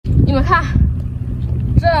你们看，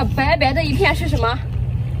这白白的一片是什么？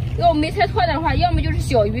要没猜错的话，要么就是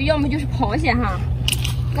小鱼，要么就是螃蟹哈。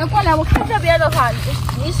那过来，我看这边的话，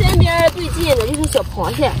离身边最近的就是小螃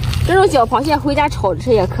蟹。这种小螃蟹回家炒着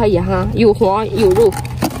吃也可以哈，有黄有肉。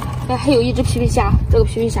哎，还有一只皮皮虾，这个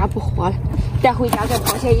皮皮虾不活了，带回家跟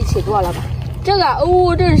螃蟹一起做了吧。这个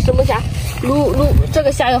哦，这是什么虾？卤，这个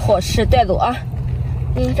虾也好吃，带走啊。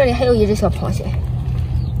这里还有一只小螃蟹。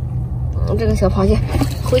这个小螃蟹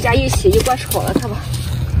回家一起锅炒了它吧。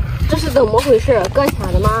这是怎么回事？搁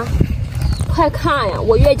浅的吗？快看呀！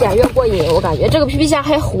我越捡越过瘾，我感觉这个皮皮虾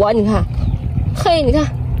还活，你看，嘿，你看，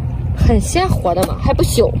很鲜活的嘛，还不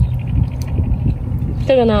小。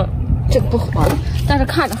这个呢，这个不活了，但是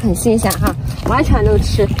看着很新鲜哈，完全能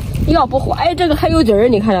吃。要不活，哎，这个还有籽儿，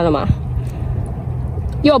你看到了吗？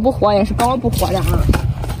要不活也是刚不活的啊。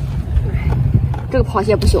这个螃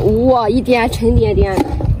蟹不小，哇，一点沉甸甸的，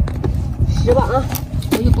吃吧啊！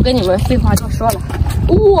我就不跟你们废话多说了。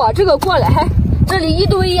哇，这个过来还这里一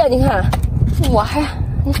堆呀，你看，哇还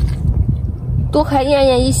都还奄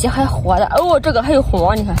奄一息，还活的。哦，这个还有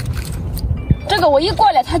黄，你看，这个我一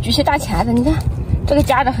过来，它举起大钳子，你看这个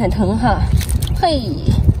夹着很疼哈。嘿，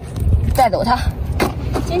带走它。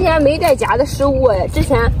今天没带夹的食物哎，之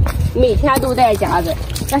前每天都带夹子，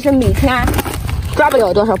但是每天抓不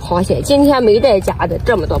了多少螃蟹。今天没带夹的，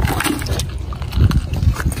这么多螃蟹。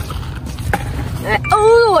哎，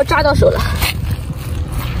哦，我抓到手了。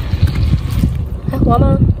还活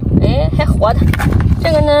吗？哎，还活的。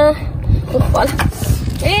这个呢，不活了。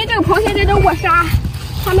哎，这个螃蟹在这卧沙，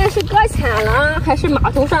他们是搁浅了，还是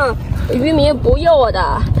码头上渔民不要的？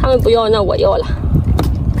他们不要，那我要了。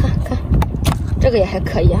看看，这个也还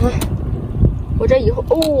可以哈。我这以后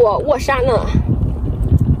哦，卧沙呢，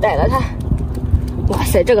逮了它。哇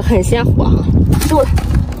塞，这个很鲜活啊！收了。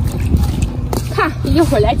看，一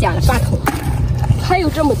会儿来捡了半桶，还有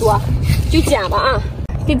这么多，就捡吧啊，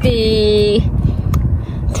弟弟。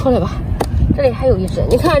出来吧，这里还有一只，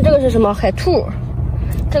你看这个是什么？海兔，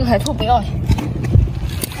这个海兔不要了。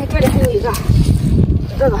哎，这里还有一个，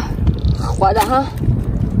这个活的哈，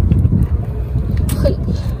嘿，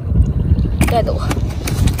带走，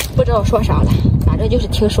不知道说啥了，反正就是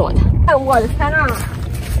挺爽的。哎，我的天呐！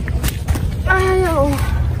哎呦，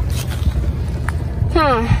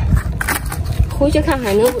看，回去看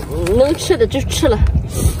看能吃的就吃了，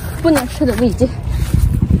不能吃的喂鸡。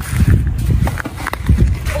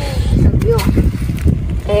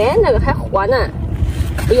哎，那个还活呢，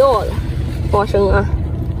不要了，放生啊。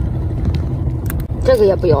这个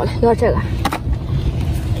也不要了，要这个。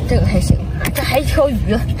这个还行，这还一条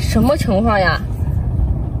鱼，什么情况呀？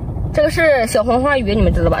这个是小黄花鱼，你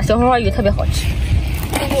们知道吧？小黄花鱼特别好吃。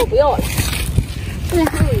这个我不要了。这里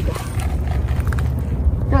还有一个，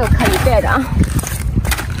这个可以带着啊。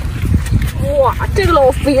哇，这个老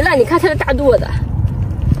肥了，你看它的大肚子，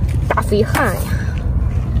大肥汉呀！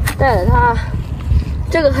带着它。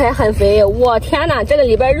这个还很肥，我天哪！这个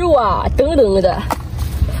里边肉啊，等等的，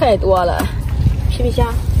太多了。皮皮虾，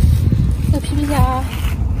这皮皮虾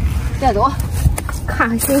带走，看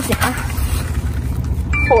看新鲜，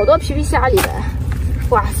好多皮皮虾里边。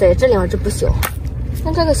哇塞，这两只不小，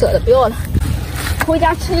那这个小的不要了，回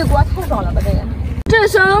家吃一锅太爽了吧？这是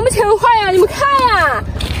什么情况呀？你们看呀！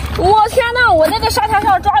我天哪！我在这沙滩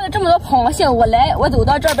上抓了这么多螃蟹，我走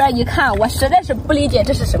到这边一看，我实在是不理解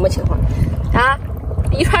这是什么情况啊！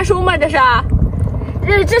一串收吗？这是？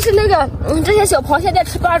这是那个这些小螃蟹在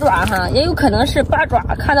吃八爪哈，也有可能是八爪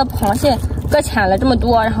看到螃蟹搁浅了这么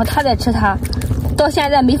多，然后它在吃它，到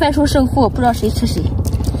现在没分出胜负，不知道谁吃谁。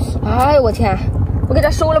哎呦我天！我给它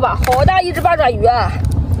收了吧，好大一只八爪鱼啊！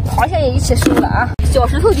螃蟹也一起收了啊！小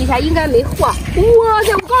石头底下应该没货。哇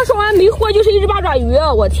塞！我刚说完没货，就是一只八爪鱼！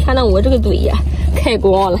我天呐，我这个嘴呀，开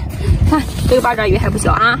光了！看这个八爪鱼还不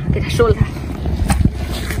小啊，给它收了它。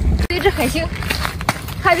这只海星。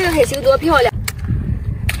看这个海星多漂亮！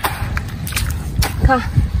看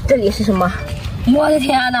这里是什么？我的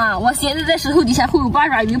天哪！我寻思在石头底下会有八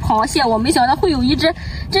爪鱼、螃蟹，我没想到会有一只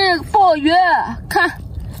这鲍鱼。看，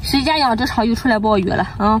谁家养殖场又出来鲍鱼了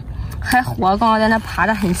啊？还活，刚刚在那爬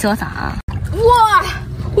的很潇洒啊！哇，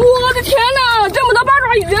我的天哪！这么多八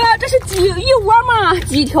爪鱼，这是一窝吗？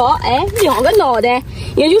几条？哎，2个脑袋，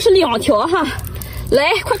也就是2条哈。来，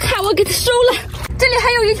快看，我给它收了。这里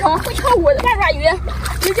还有一条会跳舞的八爪鱼，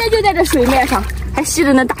直接就在这水面上，还吸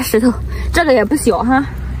着那大石头，这个也不小哈，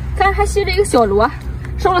看还吸着一个小螺，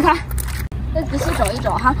收了它。再仔细找一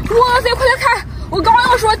找哈，哇塞，快来看！我刚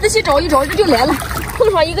要说仔细找一找，这就来了，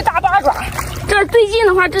碰上一个大八爪。这最近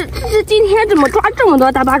的话，这今天怎么抓这么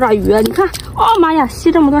多大八爪鱼？你看，哦妈呀，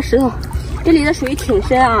吸这么多石头，这里的水挺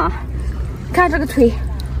深啊。看这个腿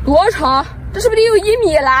多长，这是不是得有1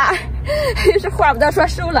米了？是话不得说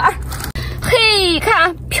收了。嘿，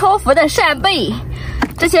看漂浮的扇贝，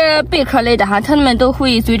这些贝壳类的哈，它们都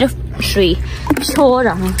会随着水飘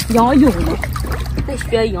着哈，仰泳的，在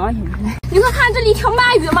学仰泳。你们看这里一条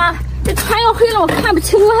鳗鱼吗？这船要黑了，我看不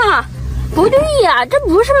清哈。不对呀，这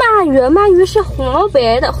不是鳗鱼，鳗鱼是红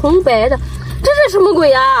白的，这是什么鬼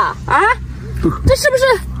呀？啊，这是不是？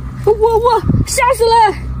我吓死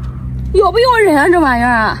了！要不要人啊？这玩意儿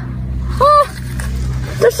啊？啊，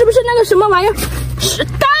这是不是那个什么玩意儿？是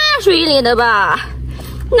大水里的吧？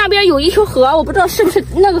那边有一条河，我不知道是不是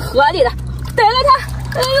那个河里的。逮了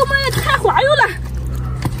它！哎呦妈呀，太滑溜了！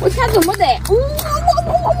我天，怎么逮？我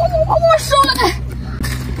收了它！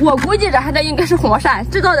我估计这应该是红鳝，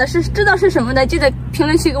知道是什么的，记得评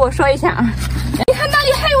论区给我说一下啊！你看那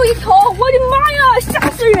里还有一条，我的妈呀，吓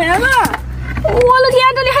死人了！我的天，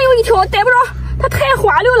这里还有一条，逮不着，它太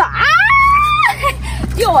滑溜了啊！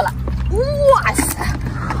掉了！哇塞！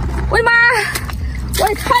我的妈！我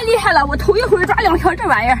也太厉害了！我头一回抓2条这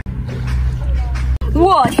玩意儿。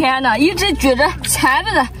我天哪！一直举着钳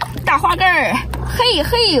子的大花竿儿，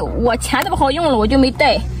嘿，我钳子不好用了，我就没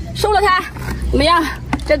带，收了它。怎么样？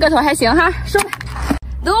这个头还行哈，收了。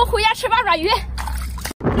走，回家吃八爪鱼。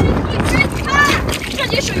看，这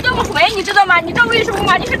里水这么浑，你知道吗？你知道为什么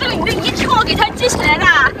吗？就是这个鱼一跳给它系起来的。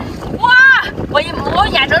哇！我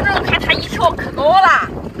眼睁睁看它一跳可高了。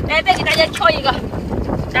来，再给大家跳一个。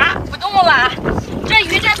啊，不动了。这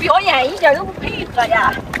鱼这表演一点都不配合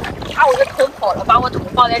呀！把我的头跑了，把我头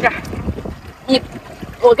放在这儿。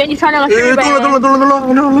我跟你商量个事儿呗。动了。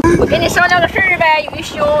我跟你商量个事儿呗，鱼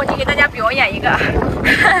兄，你给大家表演一个。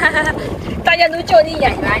大家都叫你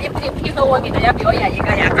演员，你不得配合我给大家表演一个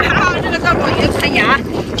呀？这个多宝鱼看呀，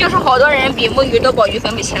就是好多人比目鱼、多宝鱼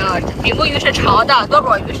分不清，比目鱼是长的，多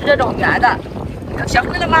宝鱼是这种圆的。学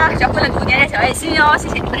会了吗？学会了给我点点小爱心哦，谢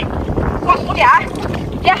谢。来，画红脸儿，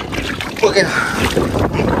来，我给他。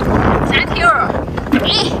3条。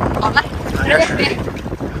好了，来。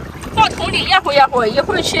放桶里一会儿，一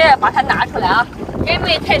会儿去把它拿出来啊，因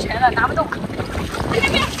为太沉了，拿不动。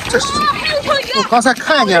这是还有条鱼，我刚才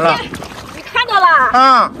看见了。你看到了？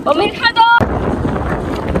啊，我没看到。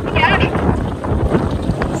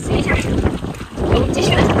洗一下，我们继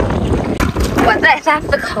续。我再三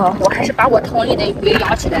思考，我还是把我桶里的鱼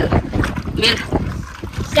养起来了，没了。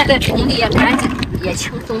现在桶里也干净，也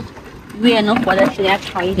轻松，鱼也能活的时间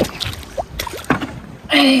长一点。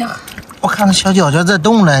哎呀！我看到小脚脚在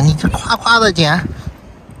动了，你这夸的捡。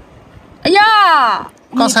哎呀！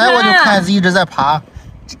刚才我就看一直在爬。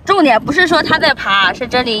重点不是说它在爬，是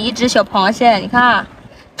这里一只小螃蟹。你看，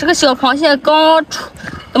这个小螃蟹刚出，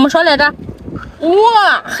怎么说来着？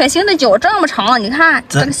哇，海星的脚这么长，你看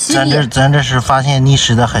这个犀利。咱这是发现溺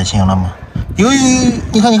死的海星了吗？有，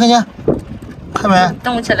你看见？看没？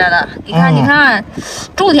动起来了，你看，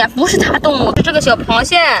重点不是它动，是这个小螃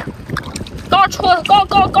蟹。刚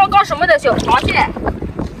什么的小螃蟹，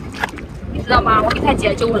你知道吗？我给它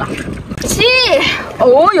解救了。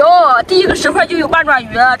哦哟，第一个石块就有八爪鱼，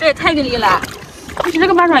这也太给力了。可是这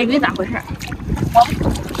个八爪鱼咋回事？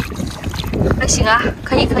还行啊，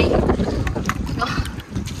可以。走，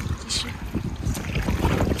继续。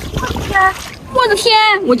我的天！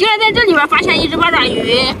我竟然在这里边发现一只八爪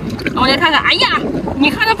鱼。我来看看，哎呀，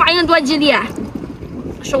你看它反应多激烈！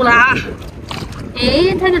收了啊。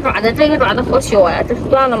哎，它的爪子，这个爪子好小呀，这是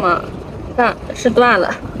断了吗？看，是断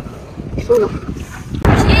了，收了。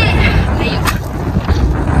还有，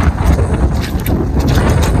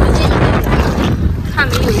看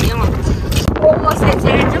没有样子。哇塞，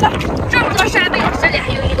简直了！这么多扇贝，这里还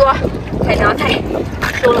有一朵海棠菜，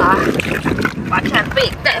收了啊！把扇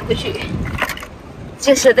贝带回去，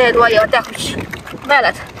即使再多也要带回去，卖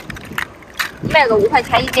了它，卖个5块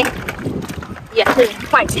钱一斤，也是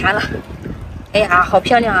换钱了。哎呀，好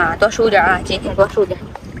漂亮啊！多收点啊，今天多收点，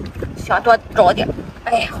想多找点。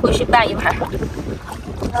哎，回去拌一盘。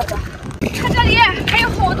看这里还有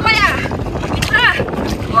好多呀！你看，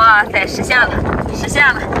哇塞，实现了，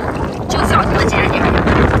就想多捡点，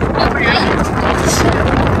好不容易。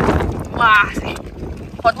哇塞，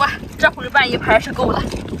好多，这会儿拌一盘是够了。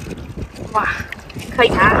哇，可以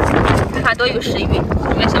啊！看都有食欲，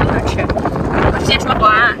你们想不想吃？我先说好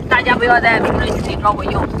啊，大家不要在评论区里找我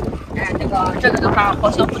要。这个的话好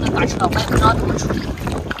像不能打车，我也不知道怎么处理。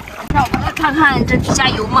让我们来看看这底下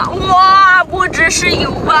有吗？哇，不只是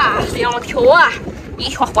有啊，2条啊，一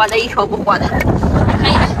条活的，一条不活的。哎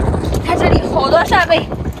呀，看这里好多扇贝，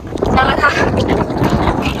捡了它，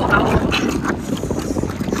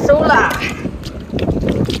收了。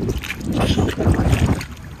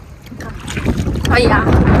可以啊，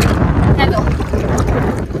再走。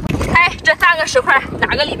哎，这3个石块哪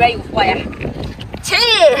个里边有货呀？起，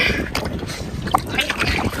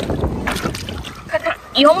看看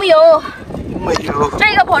有没有？没有。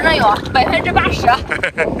这个保证有80%，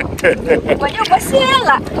我就不信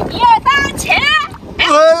了。1、2、3，起！哎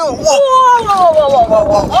呦，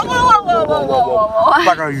哇！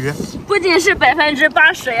八爪鱼，不仅是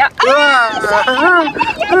80%呀！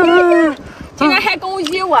竟然还攻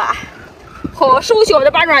击我！好瘦小的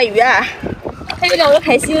八爪鱼，还有2个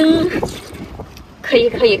海星，可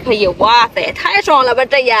以！哇塞，太爽了吧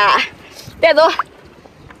这呀！带走！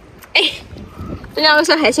哎，这2个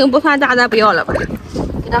小海星不算大，咱不要了吧？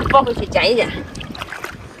给它放回去捡一捡。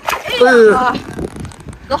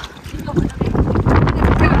走。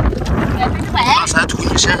大山吐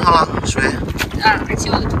你身上了，水。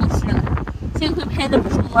笑的出气了，幸亏拍的不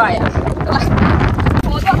是沫呀。走吧，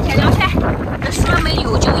我到铁凉菜，这说没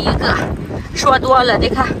有就1个，说多了，你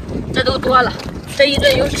看这都多了，这一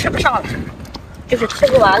顿又吃不上了，就是吃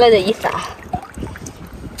不完了的意思啊。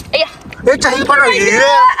哎呀，哎，这还有八爪鱼，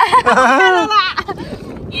看到吧？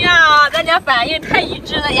呀，大家反应太一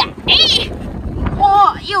致了呀！哎，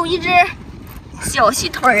哦，又一只小细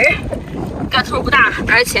腿儿。个头不大，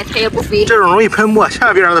而且它也不肥。这种容易喷墨，千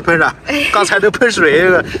万别让它喷着。刚才都喷水，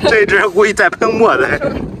这一只故意在喷墨的。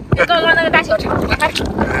刚刚那个大小肠，看看有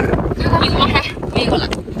吗？还没有了，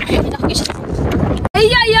哎，给它回去。哎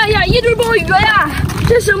呀，一堆鲍鱼呀！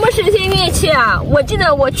这什么神仙运气啊！我记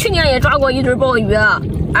得我去年也抓过一堆鲍鱼，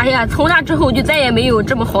哎呀，从那之后就再也没有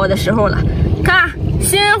这么好的时候了。看，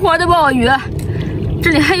鲜活的鲍鱼，这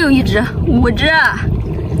里还有一只，5只。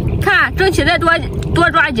看，争取再多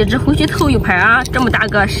抓几只回去透一盘啊！这么大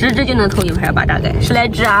个，10只就能透一盘吧，大概10来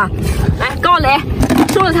只啊！来，刚来，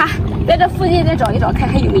收了它，在这附近再找一找，看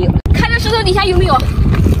还有没有。看这石头底下有没有？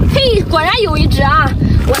嘿，果然有一只啊！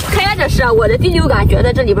我猜着是我的第六感觉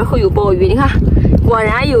得这里边会有鲍鱼，你看，果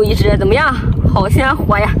然有一只，怎么样？好鲜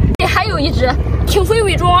活呀！这还有一只，挺会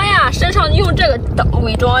伪装呀，身上用这个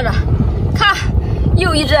伪装着。看，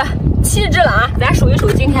又一只，7只了啊！咱数一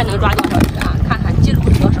数，今天能抓多少只啊？看看记录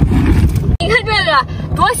多少。你看这个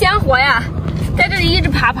多鲜活呀，在这里一直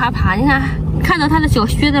爬，你看到它的小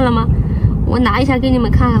须子了吗？我拿一下给你们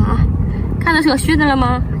看看啊，看到小须子了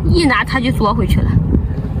吗？一拿它就缩回去了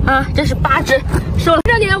啊！这是8只，收了。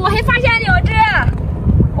这里我还发现2只，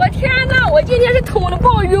我天哪！我今天是捅了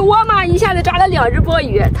鲍鱼窝吗？一下子抓了2只鲍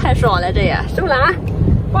鱼，太爽了这也。收了啊，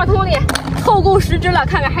放桶里，凑够10只了，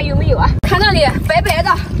看看还有没有啊？看那里白白的，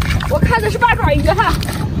我看的是八爪鱼哈。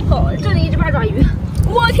哦，这里一只八爪鱼。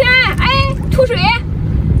我天！哎，吐水，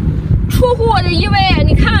出乎我的意外。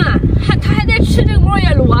你看，它还在吃这个猫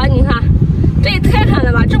眼螺，你看，这也太狠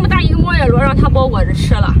了吧！这么大一个猫眼螺，让它包裹着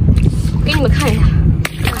吃了。给你们看一下，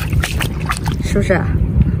是不是？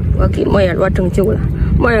我给猫眼螺拯救了。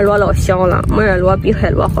猫眼螺老香了，猫眼螺比海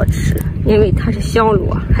螺好吃，因为它是香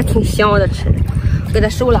螺，还挺香的吃的。给它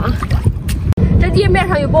收了啊！这地面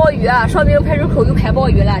上有鲍鱼啊，说明排水口又排鲍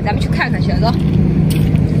鱼了，咱们去看看去，走。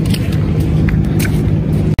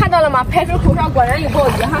看到了吗？排水口上果然有鲍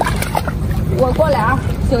鱼哈！我过来啊，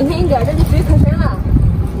小心一点，这里水可深了。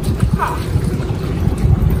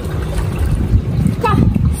看，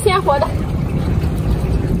鲜活的。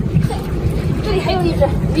这里还有一只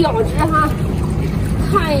，2只哈。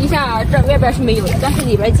看一下，这外边是没有的，但是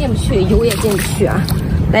里边进不去，油也进不去啊。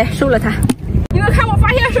来，收了它。你们看我发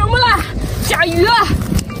现什么了？甲鱼！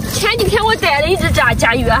前几天我逮了一只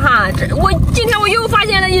甲鱼哈，今天我又发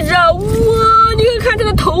现了一只，哇！你看这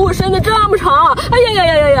个头伸的这么长，哎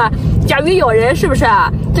呀！甲鱼咬人是不是？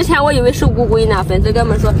之前我以为是乌龟呢，粉丝们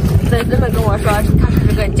跟我说它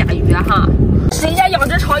是个甲鱼哈。谁家养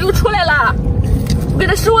殖场又出来了？我给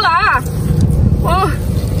它收了啊！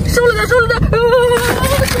收了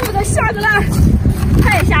它，吓着了，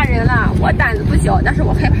太吓人了！我胆子不小，但是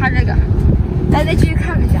我害怕这个。来，再继续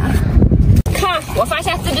看看去啊！看，我发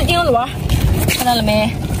现4只丁螺，看到了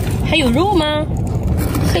没？还有肉吗？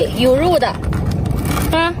嘿，有肉的，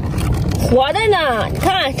啊，活的呢！你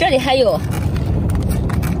看这里还有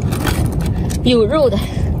肉的，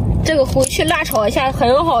这个回去辣炒一下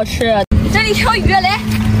很好吃。这里条鱼来，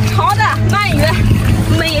长的鳗鱼。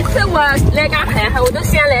每次我来赶海，我都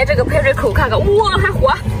先来这个排水口看看，哇，还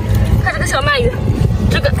活！看这个小鳗鱼，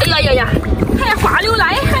这个，哎呀，还滑溜了，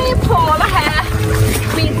还跑了还。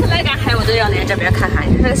每次来赶海，我都要来这边看看。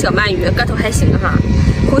这个小鳗鱼个头还行哈，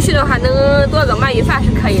回去的话能做个鳗鱼饭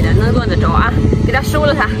是可以的，能做得着啊。给它收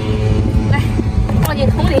了它，来放进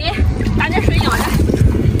桶里，打点水养着。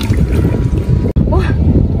哇，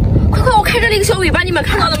快！我看这里个小尾巴，你们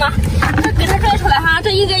看到了吗？给它拽出来哈，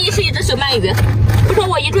这应该也是一只小鳗鱼。不说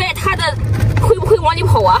我一拽，它的会不会往里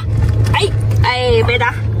跑啊？哎，白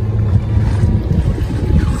搭！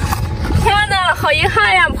天呢，好遗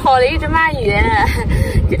憾呀，跑了一只鳗鱼。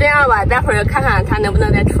就这样吧，待会儿看看它能不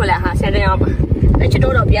能再出来哈。先这样吧，再去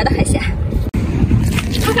找找别的海鲜。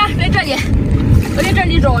看看在这里，我在这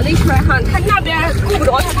里找了一圈哈，它那边够不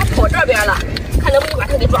着它，它跑这边了，看能不能把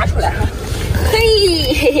它给抓出来哈。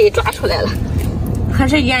嘿嘿嘿，抓出来了，还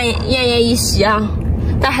是奄奄一息啊，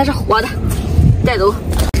但还是活的，带走。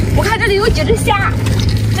我看这里有几只虾，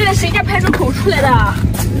这是谁家派出口出来的？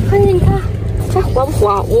你看，还活不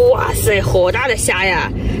活？哇塞，好大的虾呀！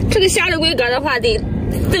这个虾的规格的话，得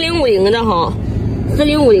4050的哈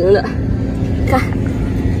，4050的。看，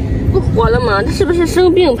不活了吗？它是不是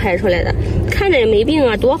生病拍出来的？看着也没病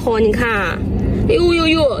啊，多好！你看，哎呦呦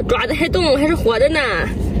呦，爪子还动，还是活的呢。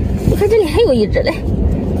我看这里还有一只嘞，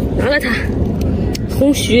拿了它，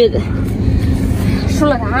红须的，收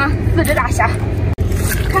了它啊，4只大虾。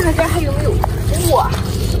看看这还有没有？哇，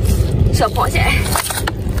小螃蟹！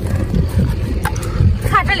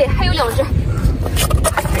看这里还有2只，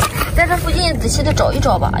在这附近仔细的找一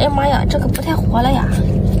找吧。哎呀妈呀，这个不太活了呀，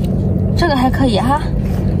这个还可以哈，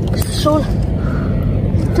收了。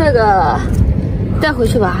这个带回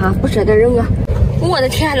去吧哈，不舍得扔啊。我的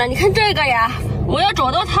天呐，你看这个呀，我要找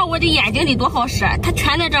到它，我的眼睛得多好使，它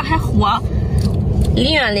全在这还活。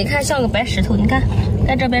离远了看像个白石头，你看，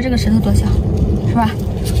在这边这个石头多小，是吧？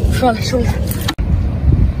收了。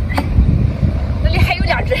这里还有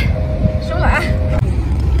2只，收了啊。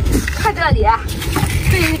看这里啊，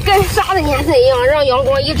这跟沙的颜色一样，让阳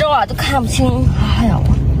光一照啊都看不清。哎呀，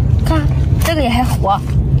我看这个也还活，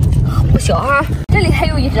不小啊。这里还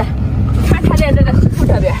有一只，看它在这个石头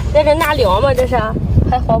这边，在这纳凉嘛，这是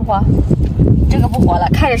还活不活？这个不活了，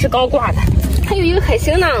看着是刚挂的。还有一个海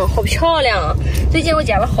星呢，好漂亮。最近我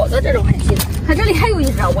捡了好多这种海星。看这里还有一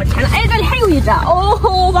只，我天呐，哎，这里还有一只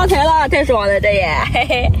哦，发财了，太爽了，这也，嘿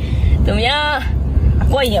嘿，怎么样？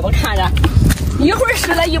过瘾不？看着，一会儿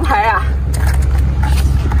使了一盘啊。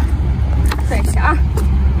看一下啊，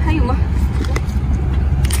还有吗？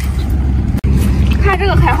看这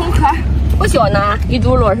个海虹壳不小呢，一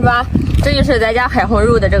嘟噜是吧？这就是咱家海虹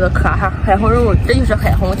肉的这个壳哈，海虹肉，这就是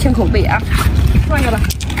海虹清口贝啊，放着吧。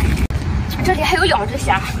这里还有2只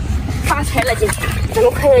虾，发财了今天，咱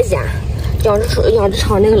们快点捡。养殖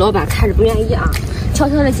场那个老板看着不愿意啊，悄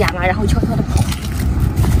悄的捡了，然后悄悄的跑。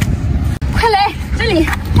快来，这里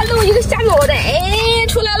还露一个虾脑袋，哎，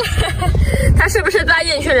出来了！它是不是钻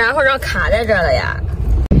进去，然后让卡在这了呀？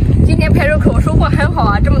今天派出口收获很好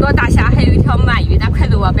啊，这么多大虾，还有一条鳗鱼，咱快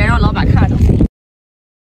走啊，别让老板看到。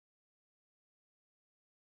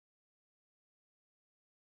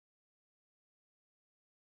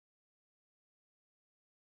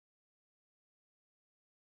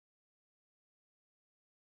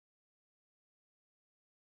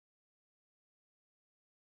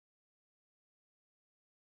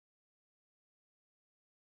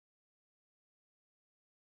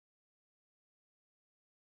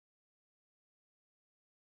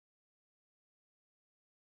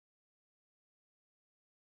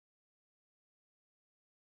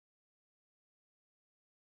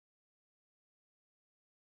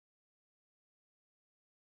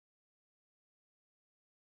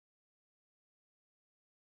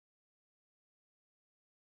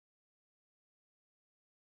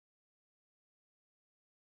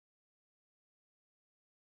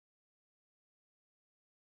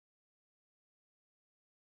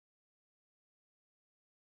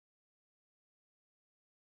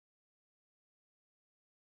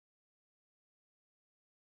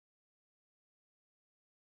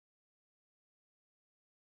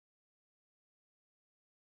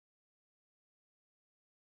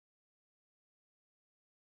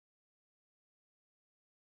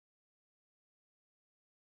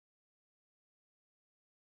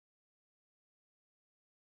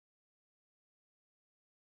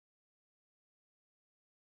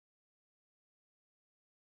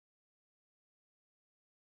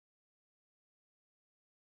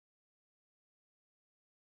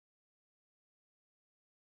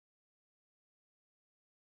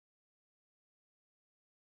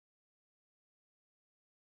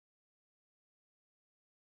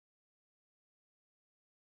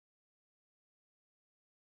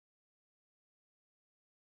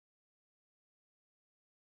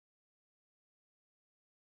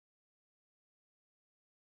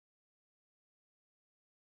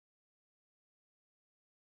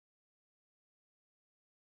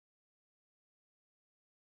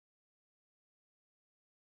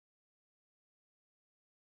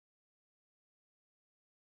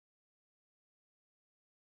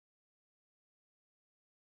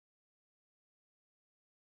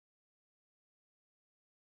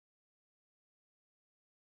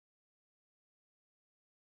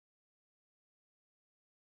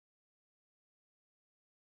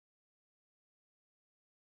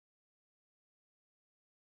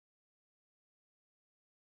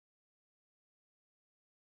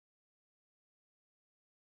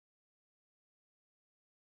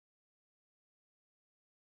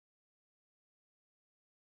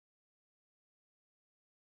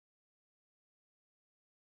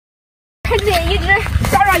看这一只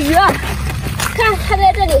抓抓鱼，看它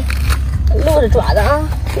在这里露着爪子啊，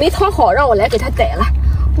没藏好，让我来给它逮了。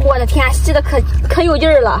我的天，吸的可有劲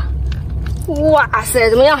儿了！哇塞，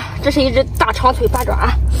怎么样？这是一只大长腿八爪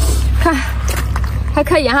啊，看还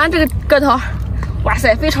可以哈，这个个头，哇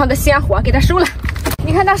塞，非常的鲜活，给它收了。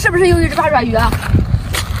你看它是不是有一只八爪鱼啊？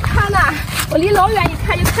看呐，我离老远一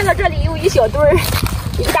看就看到这里有一小堆儿，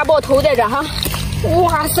一个大爆头在这哈。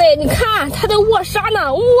哇塞，你看它在握沙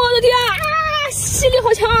呢！我的天啊，吸力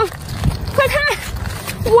好强！快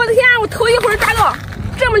看，我的天，我头一会儿抓到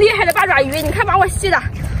这么厉害的八爪鱼，你看把我吸的，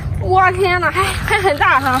我天哪，还很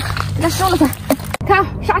大哈！给它收了它。看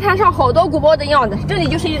沙滩上好多鼓包的样子，这里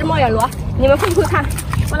就是一只猫眼螺，你们会不会看？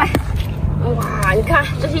过来，哇，你看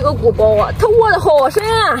这是一个鼓包啊，它握的好深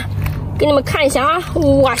啊！给你们看一下啊，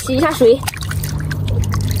哇，洗一下水，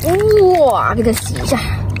哇，给它洗一下。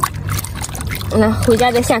那回家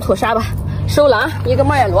再现吐沙吧，收了啊，一个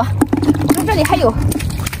猫眼螺。那这里还有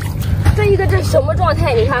这什么状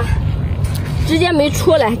态？你看，直接没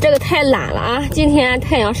出来，这个太懒了啊！今天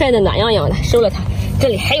太阳晒得暖洋洋的，收了它。这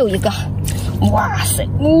里还有一个，哇塞，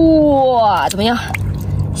哇，怎么样？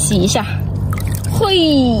洗一下，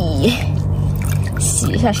嘿，洗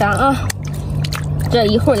一下沙啊！这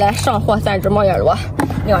一会儿来上货3只猫眼螺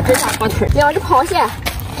，2只大长腿，2只螃蟹。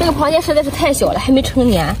这个螃蟹实在是太小了，还没成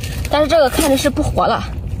年。但是这个看着是不活了，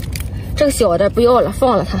这个小的不要了，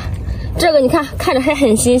放了它。这个你看，看着还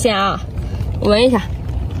很新鲜啊，我闻一下，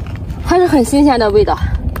还是很新鲜的味道。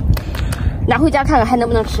拿回家看看还能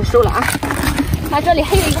不能吃，收了啊。看这里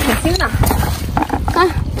还有一个海星呢，看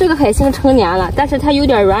这个海星成年了，但是它有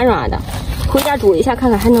点软软的，回家煮一下看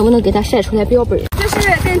看还能不能给它晒出来标本。这是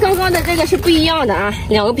跟刚刚的这个是不一样的啊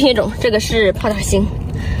，2个品种，这个是泡大星，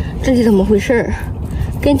这是怎么回事？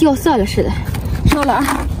跟掉色了似的，收了啊。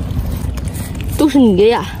都是女的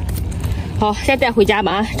呀，好，先带回家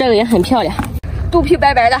吧啊！这个也很漂亮，肚皮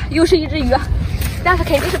白白的，又是一只鱼，但是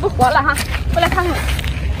肯定是不活了哈。过来看看，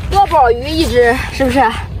多宝鱼一只，是不是？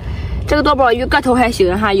这个多宝鱼个头还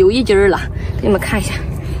行哈，有1斤了，给你们看一下，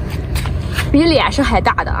比脸是还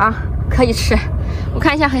大的啊，可以吃。我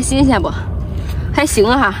看一下很新鲜不？还行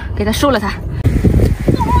哈，给它收了它。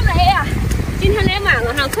刚来呀，今天来晚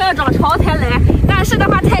了哈，快要涨潮才来，但是的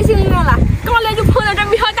话太幸运了，刚来就碰到这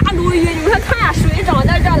么条大鲈鱼，你们看呀，水涨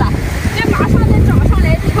在这了，这马上再涨上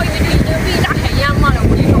来，这条鱼就已经被大海淹没了。我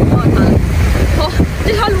跟你说，我看，好，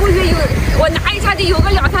这条鲈鱼我拿一下得有个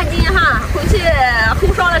2、3斤哈，回去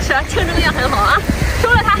烘烧了吃，清蒸也很好啊。收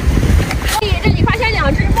了它。这里发现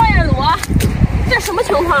2只猫眼螺，这什么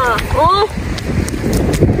情况啊？哦，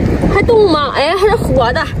还动吗？哎，还是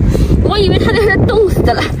活的，我以为它这是冻死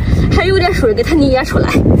的了，还有点水给它捏出来，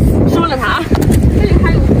收了它啊。这里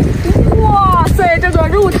还有。哇塞，这个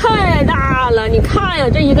肉太大了！你看呀，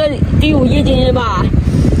这一个得有1斤吧？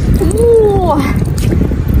哇，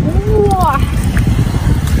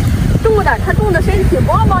它冻的身体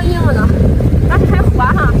梆梆硬的，但是还活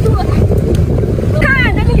哈，收了它。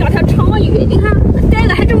看这2条长鱼，你看带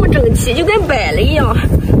的还这么整齐，就跟摆了一样，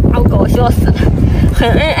把我搞笑死了，很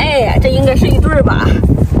恩爱呀。这应该是一对吧？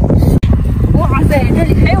哇塞，这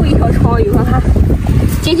里还有1条长鱼哈。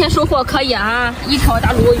今天收获可以啊，1条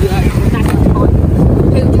大鲈鱼，然后大条长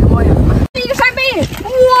鱼，还有这个猫眼螺，一个扇贝，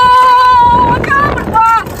哇，这么多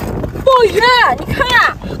鲍鱼，你看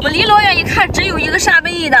呀，我离老远一看，只有1个扇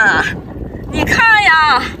贝的，你看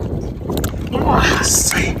呀，哇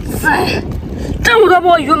塞，这么多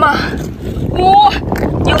鲍鱼吗？哇，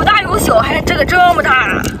有大有小，还这个这么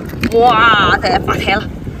大，哇塞，发财了，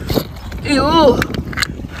哎呦，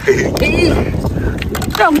哎，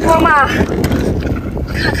这么多吗？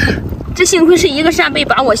看看，这幸亏是1个扇贝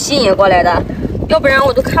把我吸引过来的，要不然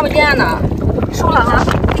我都看不见呢。收了啊，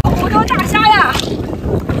好多大虾呀！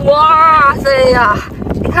哇塞呀！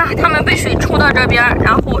你看它们被水冲到这边，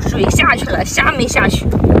然后水下去了，虾没下去。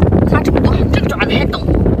看这么多，这个爪子还动，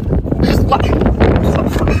还滑，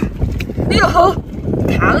哎呦，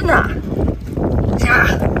弹了呢！呀，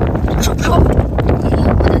手，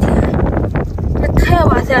我的天，这太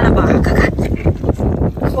哇塞了吧！看看，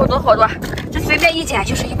好多。这随便一捡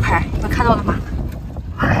就是1块，你们看到了吗？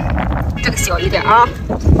这个小一点啊，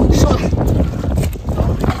收了。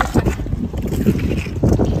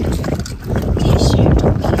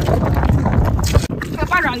看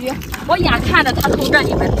八爪鱼，我眼看着它从这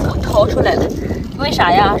里面逃出来了，为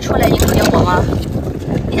啥呀？出来迎接我吗？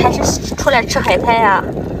你还是出来吃海菜呀？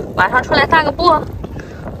晚上出来散个步？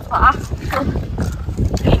啊？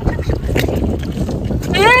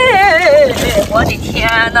哎，我的天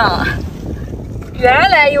哪！原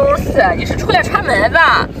来如此，你是出来串门子？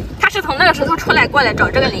他是从那个石头出来过来找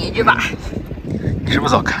这个邻居吧？是不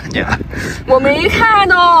是早看见了？我没看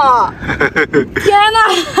到。天哪，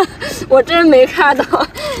我真没看到。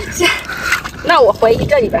那我怀疑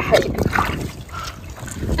这里边还有。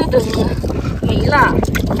这东西没了，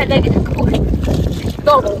还得给它扣上，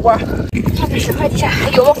倒个锅。看看石块底下还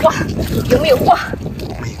有没有货？有没有货？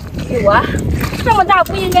有啊，这么大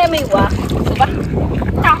不应该没有啊。走吧，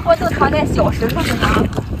大货都藏在小石头上。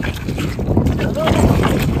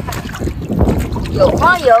有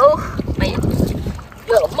吗？有？没有？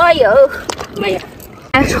有吗？有？没有？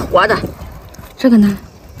还是活的。这个呢？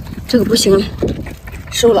这个不行了，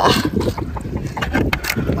收了啊！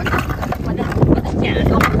我的剪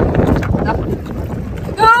刀。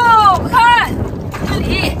哦，看这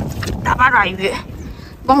里大八爪鱼，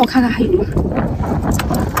帮我看看还有吗？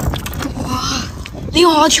哇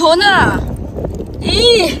，2条呢！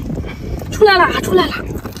咦，出来了，出来了！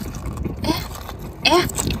哎，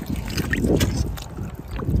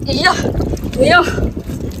哎呀，没有，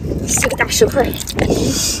是个大石块。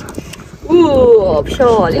哦，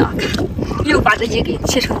漂亮！看，又把自己给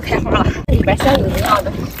气成开花了。这里边像有一样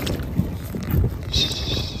的，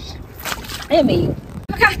还有没有？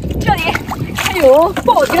看这里还有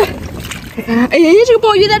鲍鱼，看看，哎，这个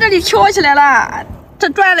鲍鱼在这里跳起来了，这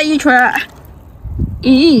转了一圈。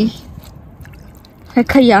咦，还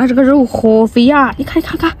可以啊，这个肉好肥呀！你看，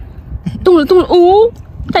看看，动了哦！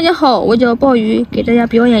大家好，我叫鲍鱼，给大家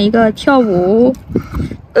表演一个跳舞。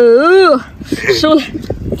哦，收了。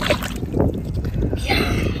呀，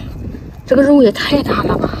这个肉也太大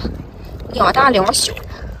了吧，2大2小。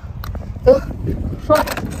说了，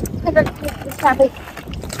看这里下背。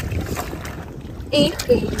哎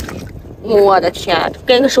嘿，我的天，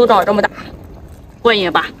跟个手掌这么大，过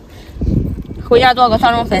瘾吧？回家做个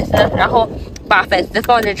3种粉丝，然后把粉丝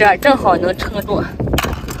放在这儿，正好能撑住。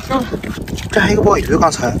收了。这还有个鲍鱼，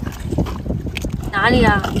刚才哪里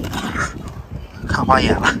呀？看花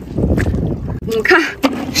眼了。你看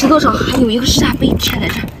石头上还有一个扇贝贴在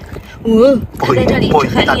这儿。它在这里是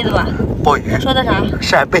海蛎子吧？鲍鱼。说的啥？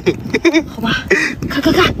扇贝。好吧，看，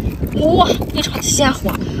哇，非常鲜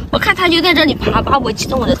活。我看它就在这里爬，把我激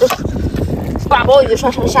动的都把鲍鱼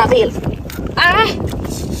说成扇贝了。哎，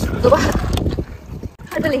走吧。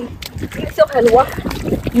看这里一个小海螺，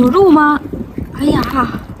有肉吗？哎呀，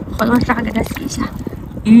好多沙给它洗一下。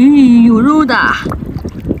有肉的。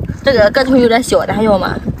这个个头有点小的，还有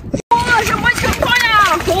吗？哇，什么情况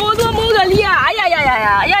呀？好多猛蛤蜊啊！哎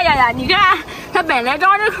呀！你看，它本来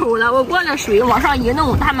张着口了，我过了水往上一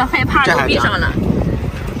弄，它们害怕都闭上了，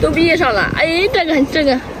哎，这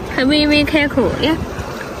个还微微开口，哎，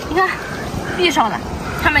你看，闭上了。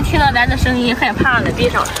它们听到咱的声音害怕了，闭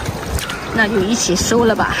上了。那就一起收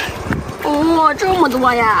了吧。哦，这么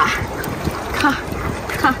多呀！看，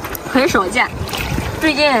很少见。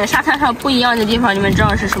最近沙滩上不一样的地方，你们知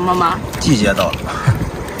道是什么吗？季节到了。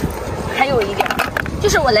还有一点，就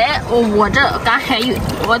是我这赶海域，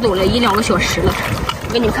我走了1-2个小时了。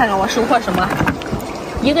我给你们看看我收获什么，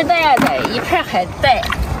一个袋子1片海带，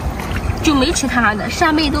就没其他的，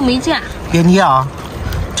扇贝都没见。别捏啊，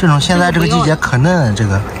这种现在这个季节可嫩，这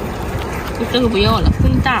个不要了，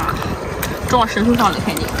风大，撞石头上了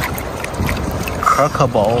肯定。壳可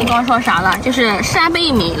薄。你刚说啥了？就是扇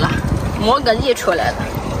贝没了。猛蛤蜊出来了，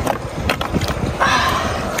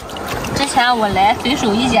之前我来随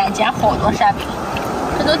手一捡好多扇贝，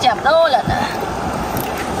这都捡不到了呢。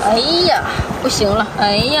哎呀，不行了！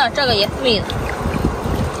哎呀，这个也碎了，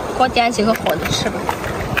给我捡几个好的吃吧。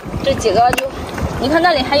这几个就，你看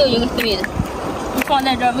那里还有一个碎的，你放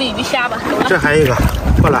在这儿喂鱼虾吧。走了。这还有一个，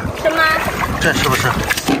过来。是吗？这是不是？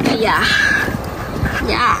哎呀，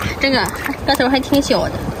这个个头还挺小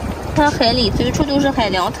的，看海里随处都是海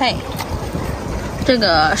凉菜。这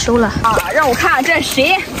个收了啊！让我看这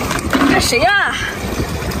谁？这谁呀？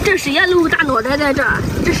这谁呀？露大脑袋在这儿，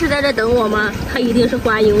这是在这等我吗？他一定是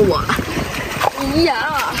欢迎我。哎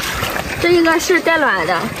呀，这应该是带卵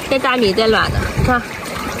的，带大米带卵的，看，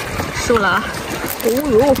收了啊！哦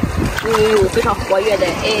呦，非常活跃的，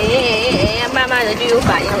哎，慢慢的就有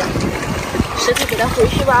反应了。石头给它回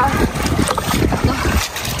去吧。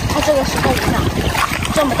看这个石头怎么样？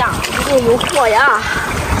这么大，一定有货呀！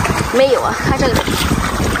没有啊，看这个，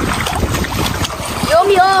有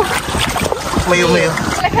没有？没有。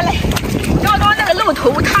看来，刚刚那个露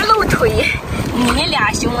头，他露腿，你们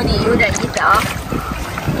俩兄弟有点意思啊，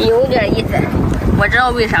有点意思。我知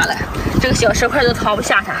道为啥了，这个小石块都藏不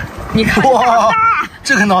下它。你看，哇，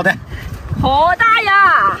这个脑袋好大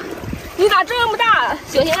呀！你咋这么大？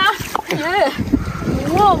小心啊！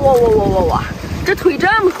哇，这腿这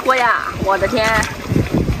么粗呀！我的天，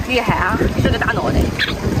厉害啊！是个大脑袋。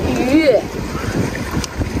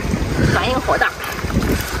反应好大，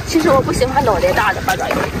其实我不喜欢脑袋大的八爪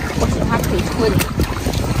鱼，我喜欢腿粗的。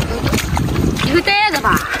一个袋子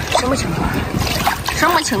吧，什么情况？什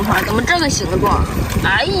么情况？怎么这个形状？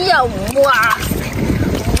哎呀，哇！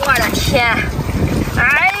我的天！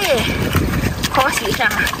哎，好洗一下。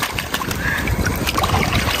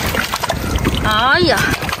哎呀，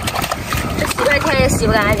这洗半天也洗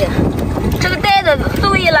不干净。这个袋子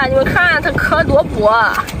碎了，你们看它壳多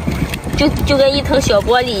薄，就跟一层小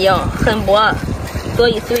玻璃一样，很薄，所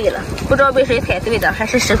以碎了。不知道被谁踩碎的，还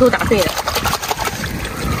是石头打碎的。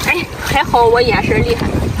哎，还好我眼神厉害，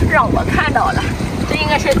让我看到了。这应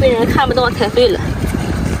该是被人看不到踩碎了。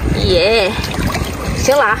耶，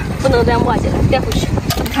行了啊，不能再磨叽了，带回去。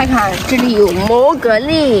看看这里有毛蛤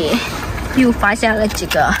蜊，又发现了几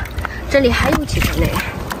个。这里还有几个呢？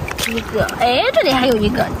一个，哎，这里还有一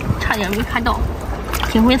个，差点没看到，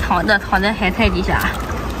挺会藏的，藏在海菜底下。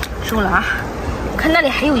收了啊！看那里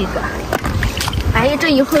还有一个，哎，这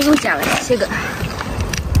一会儿又捡了7个。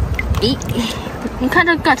咦，你看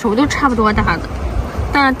这个头都差不多大的，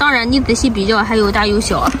但当然你仔细比较，还有大有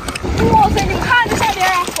小。哇塞，你看这下边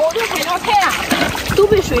好多海洋菜啊，都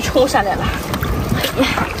被水冲下来了。哎呀，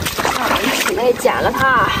让我们起来捡了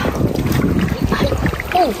它。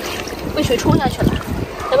哦。被水冲下去了，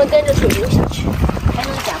咱们跟着水流下去，还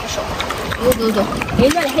能捡不少。走，哎，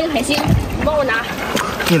那里还有海星，你帮我拿。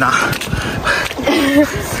你拿。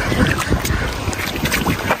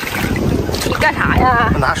你干啥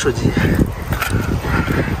呀？拿手机。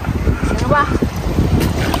行吧。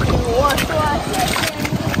我说谢谢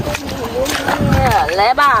你，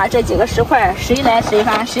来吧，这几个10块，谁来谁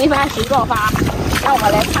发，谁发谁照发。让我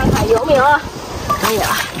来看看有没有。可以了，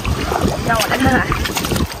让我来看看。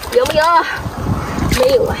有没有？没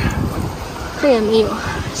有啊，这也没有。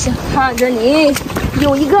行，看这里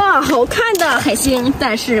有一个好看的海星，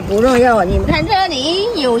但是不重要。你们看这里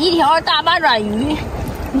有一条大八爪鱼，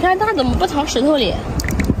你看它怎么不藏石头里？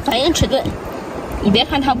反应迟钝。你别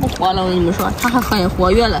看它不活了，我跟你们说，它还很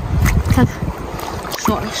活跃了。看看，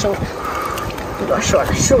收了，不多收了。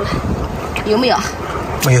有没有？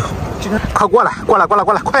没有。快过来，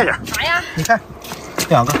快点！啥呀？你看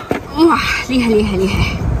，2个。哇，厉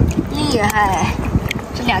害！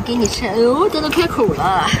这俩给你吃。哎呦，这都开口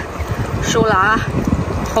了，收了啊！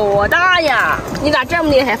好大呀！你咋这么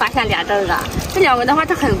厉害，发现俩这个？这2个的话，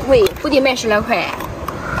它很贵，不得卖10来块。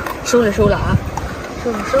收了啊！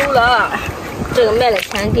收了。这个卖了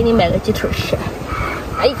钱，给你买个鸡腿吃。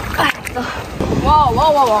哎，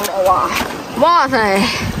哇塞！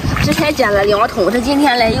之前捡了2桶，这今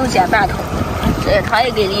天来又捡半桶，这也太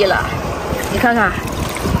给力了！你看看，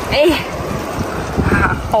哎。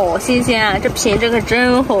好新鲜啊！这品质可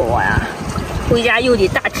真好呀，回家又得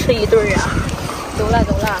大吃一顿啊！走了，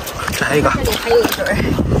这还有一个，这里还有一对。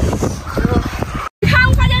你看，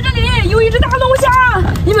我发现这里有一只大龙虾，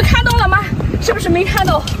你们看到了吗？是不是没看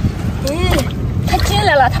到？它进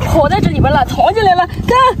来了，它跑在这里边了，藏进来了，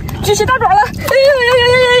看，举起大爪了！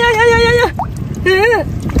哎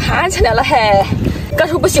呀！弹起来了，还个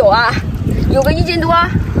头不小啊，有个1斤多。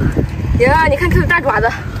呀，你看这个大爪子，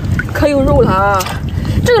可有肉了啊！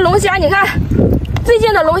这个龙虾，你看，最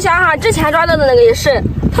近的龙虾哈，之前抓到的那个也是，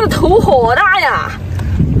它的头好大呀，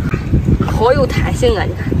好有弹性啊！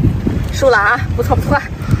你看，收了啊，不错，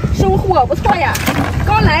收获不错呀。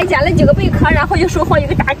刚来捡了几个贝壳，然后又收获一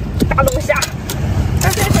个大龙虾，这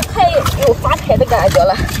真是太有发财的感觉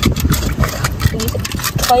了。你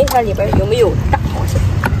尝一下里边有没有大螃蟹。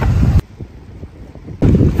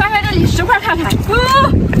翻开这里10块看看，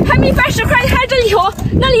还没翻10块，你看这里一条，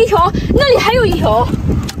那里一条，那里还有一条。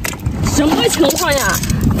什么情况呀？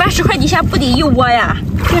翻10块底下不得有窝呀？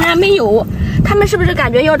竟然没有，他们是不是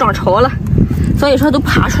感觉要涨潮了？所以说都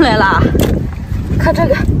爬出来了。看这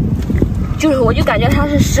个，我就感觉它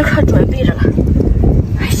是时刻准备着了。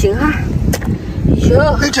还行啊，行。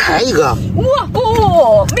哎，这还一个。哇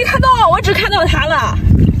没看到，我只看到它了。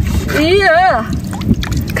哎呀，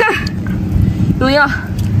看，怎么样？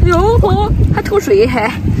还吐水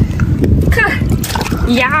还。看，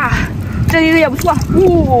呀。这一个也不错，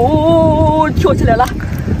跳起来了。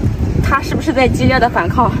它是不是在激烈的反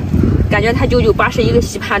抗？感觉它981个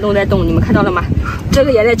吸盘都在动，你们看到了吗？这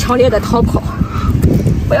个也在强烈的逃跑。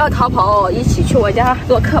不要逃跑，一起去我家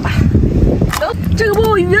做客吧。这个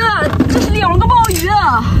鲍鱼，这是2个鲍鱼。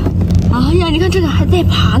哎呀，你看这个还在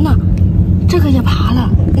爬呢，这个也爬了，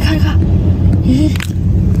你看，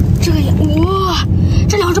这个也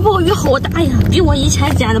这2只鲍鱼好大呀，比我以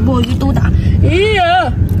前捡的鲍鱼都大。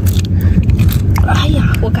哎呀，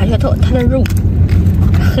我感觉到它的肉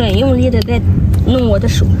很用力的在弄我的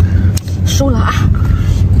手，收了啊！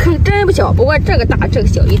可真不小，不过这个大，这个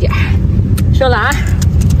小一点，收了啊！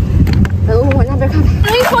我那边看看，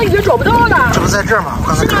哎，好鱼，找不到了。这不在这儿吗？我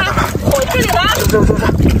刚才看到了。我这里了。走。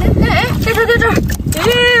哎，在这。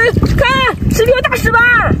看，是条大石斑，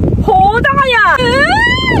好大呀！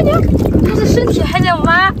你看这身体还在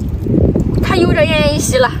弯，它有点奄奄一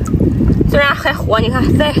息了。虽然还活，你看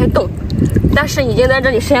鳃还动，但是已经在这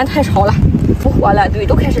里时间太长了，不活了，对，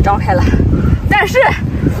都开始张开了。但是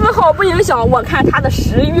丝毫不影响我看它的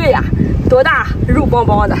食欲呀，多大，肉邦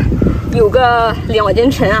邦的，有个2斤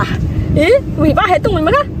沉啊！哎，尾巴还动，你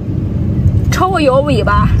们看，朝我摇尾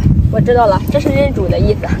巴，我知道了，这是认主的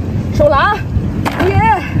意思。收了啊！耶，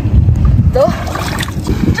走，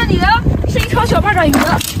这里是一条小八爪鱼，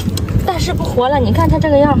但是不活了，你看它这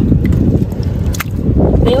个样，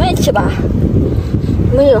没问题吧？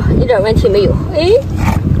没有，一点问题没有。哎，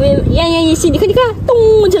奄奄一息，你看，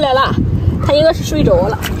动起来了，它应该是睡着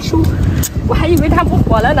了。收，我还以为它不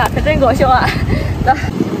活了呢，可真搞笑啊！来，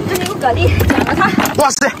这里有蛤蜊，捡了它。哇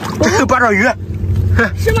塞，这还有八爪鱼，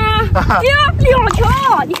是吗？哎呀，2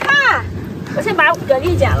条，你看，我先把蛤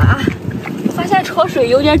蜊捡了啊。发现潮水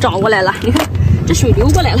有点涨过来了，你看这水流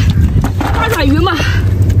过来了，八爪鱼嘛，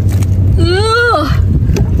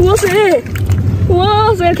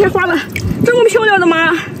哇塞，开花了，这么漂亮的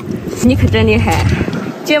吗？你可真厉害，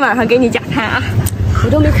今晚上给你加餐啊，我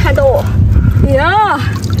都没看到。哎呀，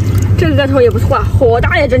这个个头也不错，好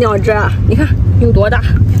大呀，这2只，你看有多大，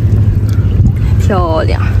漂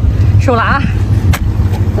亮，收了啊，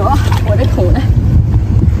走，我的桶呢？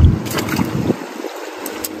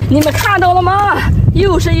你们看到了吗？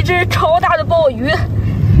又是一只超大的鲍鱼，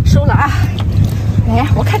收了啊！哎，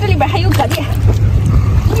我看这里边还有蛤蜊，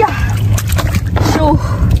呀，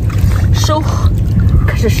收，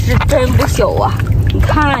可是真不小啊！你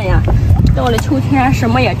看呀，到了秋天什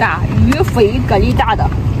么也大，鱼肥蛤蜊大的，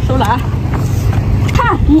收了啊！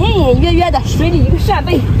看，隐隐约约的水里一个扇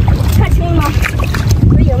贝，看清了吗？你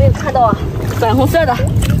们有没有看到啊？粉红色的，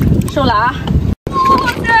收了啊！哇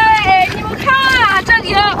塞，你们看，这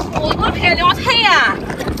里好多海凉菜呀！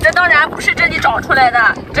这当然不是这里长出来的，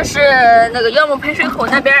这是那个要么排水口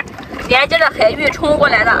那边连接着海域冲过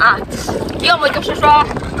来的啊，要么就是说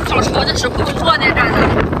涨潮的时候落在这儿的。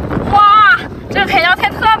哇，这个海凉菜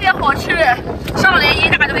特别好吃，上来一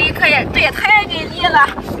大堆，这也太给力了！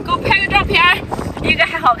给我拍个照片，应该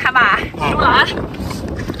还好看吧？收了啊！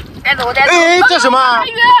带走。哎，这什么？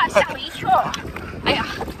吓我一跳！哎呀！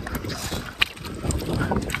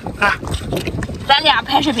咱俩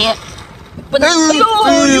拍视频，不能，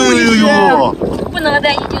不能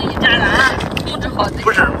再一惊一乍了啊！控制好自己。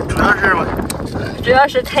不是，主要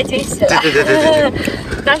是太惊喜了。对。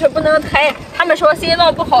但是不能太，他们说心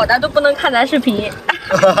脏不好的都不能看咱视频。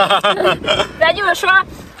咱就是说，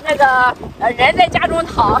那个人在家中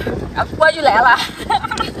躺，锅就来了。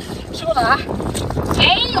收了啊！哎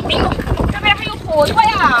呦，这边还有好多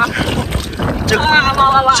呀！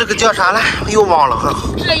这个叫啥来？又忘了。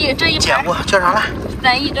这一捡过，叫啥来？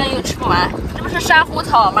咱一顿又吃不完。这不是珊瑚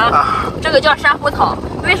草吗？这个叫珊瑚草。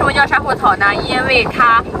为什么叫珊瑚草呢？因为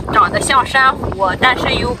它长得像珊瑚，但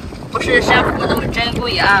是又不是珊瑚那么珍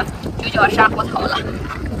贵啊，就叫珊瑚草了。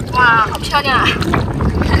哇，好漂亮啊！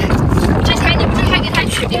之前你不是还给它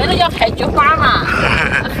取名字叫海菊花吗？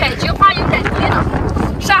海菊花有点低呢，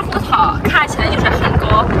珊瑚草看起来就是很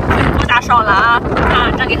高大上了啊！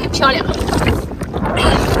看这个很漂亮。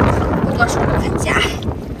多数都很假，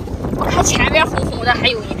我看前面红红的还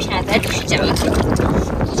有一片，咱只是捡一片，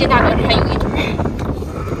估计那边还有一堆。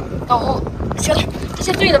哦，行了，这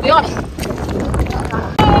些对的不要了。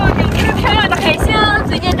哦，有只漂亮的海星，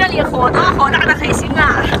最近这里好多好大的海星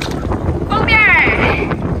啊！封面，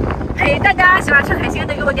嘿，大家喜欢吃海星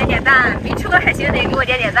的给我点点赞，没吃过海星的也给我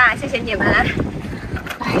点点赞，谢谢你们。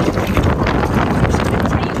哎，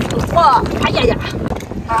哇，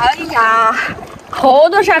哎呀！好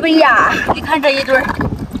多扇贝呀！你看这一对，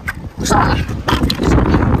少了。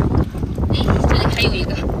哎，这里还有一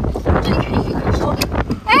个，少了。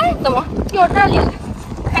哎，怎么掉这里了？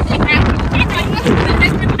看这边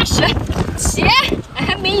，7，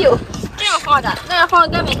还没有。这样放的，那样放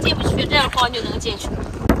根本进不去，这样放就能进去。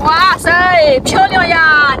哇塞，漂亮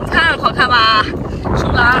呀！你看好看吧？收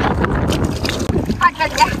了啊！放这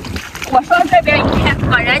里。我说这边一片，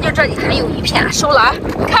果然就这里还有一片，收了啊！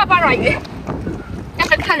你看八爪鱼。但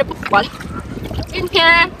是看着不活了。今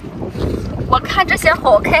天我看这些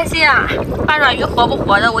好开心啊！八爪鱼活不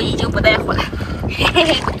活的我已经不在乎了。嘿嘿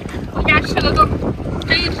嘿，回家吃个够。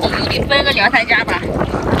这一桶就得分个2、3家吧。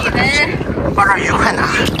你们八爪鱼快拿！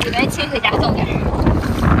你们亲戚家送点。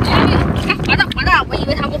活的，我以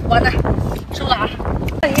为它不活呢。收了啊！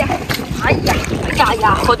哎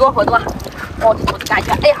呀，好多。哦，我的感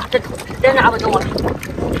觉，哎呀，这头真拿不动了。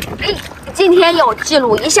哎，今天要记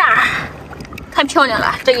录一下。太漂亮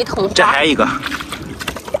了，这一桶花。这还一个。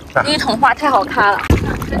这一桶花太好看了，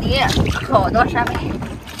这里好多扇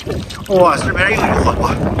贝。哇，这边又有好多。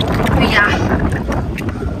对呀。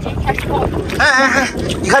今天是暴雨。哎，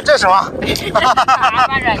你看这什么？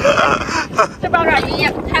八爪鱼。这八爪鱼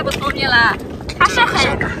也太不聪明了，它是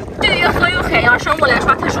对于所有海洋生物来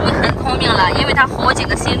说，它属于很聪明了，因为它好几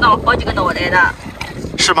个心脏，好几个脑袋的。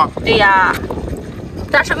是吗？对呀。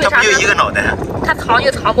但是为啥它没有一个脑袋？它藏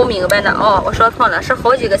就藏不明白呢。哦，我说错了，是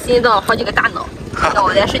好几个心脏，好几个大脑，脑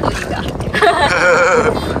袋是就一个。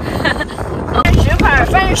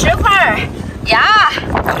30块呀！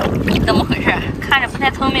怎么回事？看着不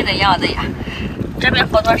太聪明的样子呀。这边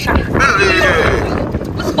好多啥？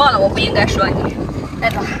我错了，我不应该说你。来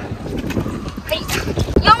吧。嘿，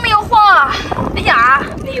有没有货？哎呀，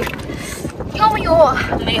没有。有没有？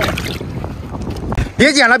没有。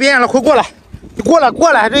别捡了，快过来！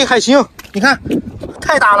过来，这海星，你看，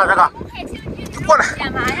太大了，这个。过来。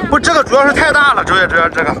不，这个主要是太大了，这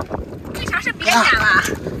个。为啥是别捡了？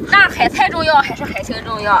那海菜重要还是海星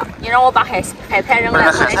重要？你让我把海菜扔了，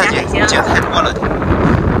我来捡海星。捡太多了。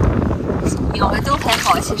两个都还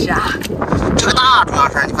好，其实啊。这个大主要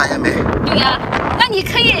是你发现没？对呀，那你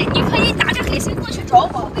可以拿着海星过去找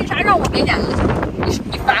我，为啥让我别捡了？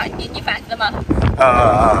你反思吗？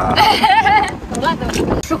懂了。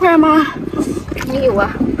10块吗？没有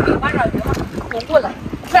啊，有八爪鱼吗？公布了，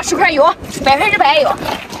这10块有，100%有。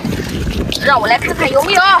让我来看看有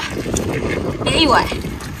没有。也有哎，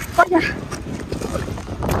放下。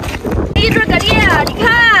一只蛤蜊，你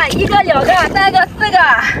看，1个、2个、3个、4个。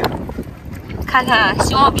看看，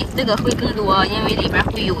希望比这个会更多，因为里边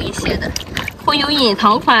会有一些的，会有隐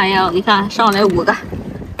藏款呀。你看，上来5个，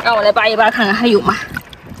让我来扒一扒看看还有吗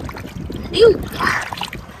？6个，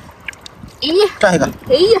咦，这一个，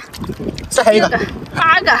哎呀，这还一个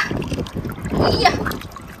，8个，哎呀，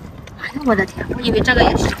哎呀，我的天，我以为这个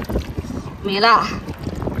也是，没了。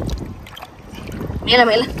没了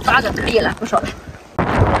，8个可以了，不少了。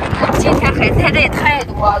今天海菜这也太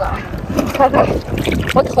多了，看看，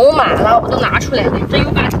我桶满了，我都拿出来了，这有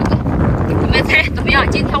8桶。你们猜怎么样？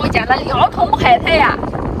今天我捡了2桶海菜呀，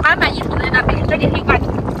满1桶在那边，这里还有8桶。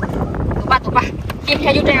走吧，今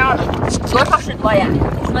天就这样了，多少是多呀？你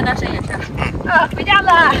说的是也是。回家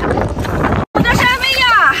了。我的扇贝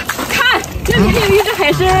呀，看，这里还有一只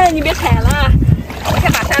海参，你别踩了，我先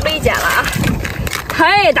把扇贝捡了啊。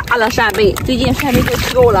太大了，扇贝，最近扇贝就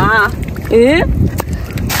吃够了啊！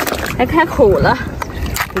还开口了，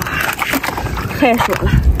哇，太爽了，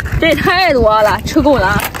这也太多了，吃够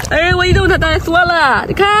了。哎，我一动它再缩了，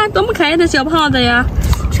你看多么可爱的小胖子呀，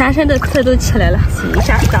全身的刺都起来了，洗一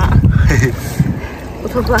下沙。不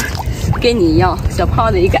错，跟你一样，小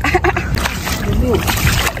胖子一个。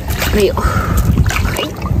没有，嘿，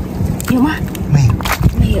有吗？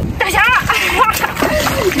没有，大侠。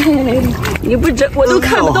你不指我都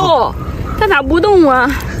看不到，它咋不动啊？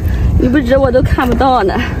你不指我都看不到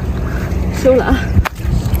呢。收了啊！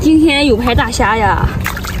今天有排大虾呀！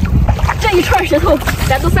这一串石头，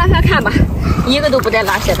咱都翻看吧，一个都不带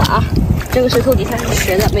拉下的啊！这个石头底下是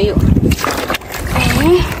实的，没有。哎，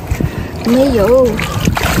没有。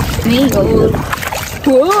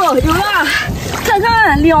哦，有了！看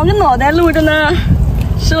看，2个脑袋露着呢。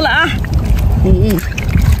收了啊！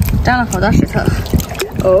粘了好多石头。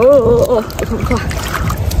哦，不错。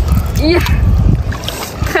咦，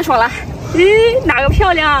太爽了！哪个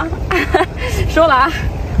漂亮？收了啊！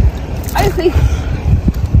哎嘿，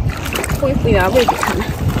恢复原位给他们。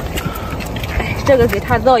哎，这个给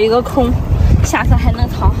他造一个空，下次还能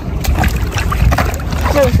藏。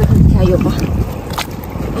这个石头底下有吗？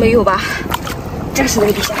没有吧？这石头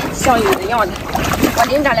底下像有的样子。我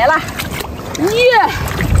领着来了。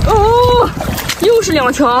哦，又是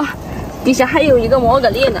2条。底下还有一个毛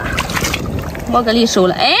蛤蜊呢，毛蛤蜊收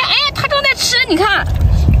了。哎，它正在吃，你看。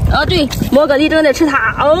对，毛蛤蜊正在吃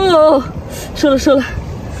它。哦，收了，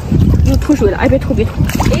又吐水了。哎，别吐。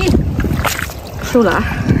哎，收了啊。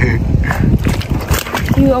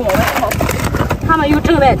又要往外逃跑，他们又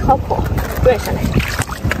正在逃跑，怪啥来？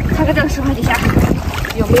看看这个石块底下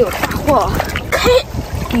有没有大货？开，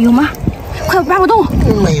有吗？快搬不动。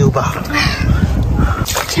没有吧？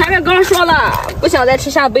前面刚说了，不想再吃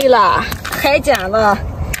扇贝了，还捡了。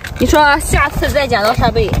你说下次再捡到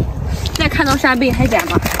扇贝，再看到扇贝还捡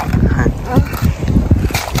吗？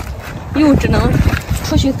又只能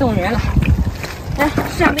出去送人了。哎，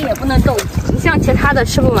扇贝也不能动，你像其他的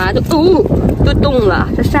吃不完都动了，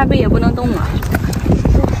这扇贝也不能动啊。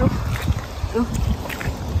收。看，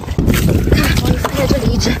我发现这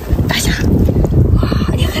里一只大虾。哇，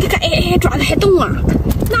你看这个，爪子还动啊。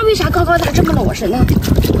那为啥刚刚它这么老实呢？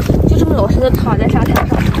就这么老实的躺在沙滩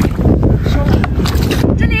上。收了。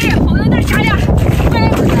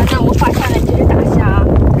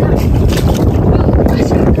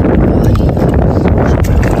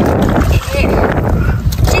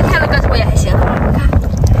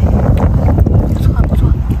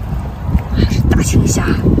虾，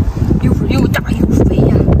又大又肥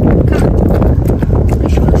呀！看，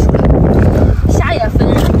收了，虾也分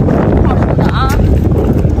好手的啊！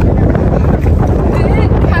哎，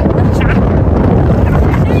看这是啥？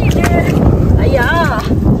大一只！哎呀，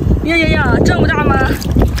呀，这么大吗？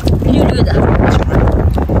绿绿的，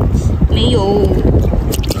没有，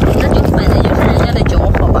这就本来就是人家的脚，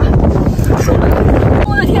好吧？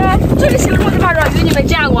我的天，这个形状的八爪鱼你们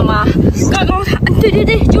见过吗？刚刚看，对，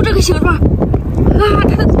就这个形状。啊，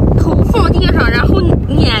它的头放地上，然后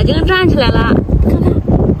眼睛站起来了，看看，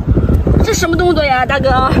这什么动作呀，大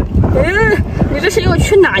哥？你这是要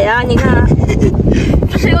去哪呀？你看，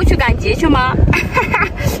这是要去赶集去吗？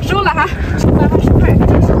收了哈，快10块，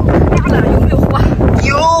压了，有没有货？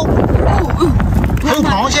有，还有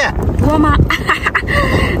螃蟹，多吗？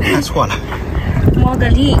看错了，摸个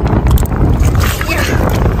力，呀，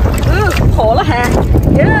跑了还，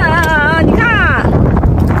呀，你看，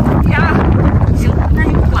呀。那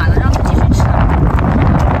就不管了，让它继续吃。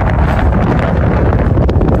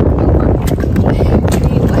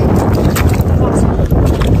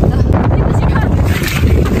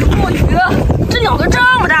墨鱼，这两个这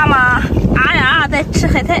么大吗？哎呀，在吃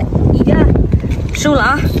海菜，呀，收了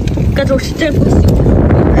啊！各种是这不行。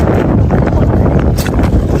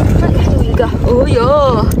这里还有一个，哦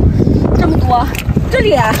哟，这么多，这里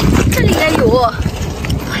也有。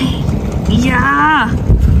哎呀！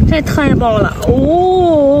这太棒了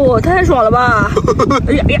哦，太爽了吧！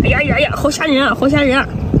哎呀，好吓人啊，好吓人啊！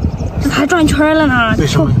这还转圈了呢，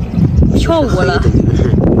跳舞了。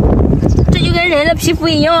这就跟人的皮肤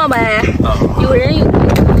一样呗，有人有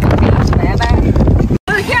白白。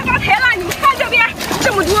我的天，发财了！你们看这边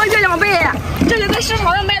这么多月亮贝，这个在市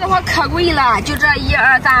场上卖的话可贵了，就这1、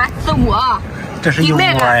2、3、4、5。这是有窝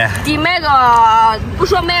呀！得卖个，不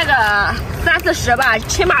说卖个30、40吧，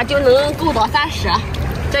起码就能够到30。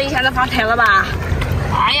这一下子发财了吧？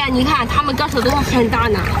哎呀，你看他们个头都很大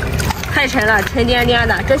呢，太沉了，沉甸甸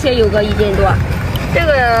的。这些有个1斤多，这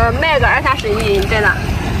个卖个20、30一斤，真的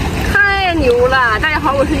太牛了！大家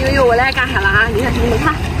好，我是悠悠，我来赶海了啊！你看，今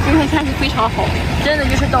天天气非常好，真的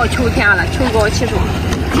就是到秋天了，秋高气爽，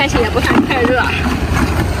天气也不算太热。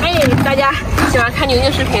哎，大家喜欢看牛牛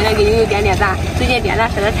视频的，给牛牛点赞，最近点赞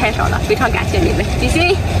实在太少了，非常感谢你们，比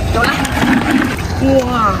心有了。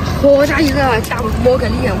哇，好大一个大毛蛤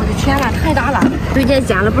蜊！我的天呐，太大了！最近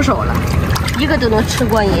捡了不少了，一个都能吃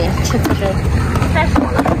过瘾，吃刺身，太爽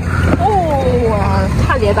了！哦，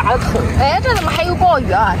差点打了头。哎，这怎么还有鲍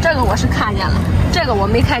鱼啊？这个我是看见了，这个我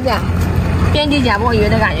没看见。遍地捡鲍鱼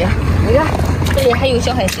的感觉。你看，这里还有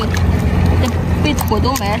小海星，被土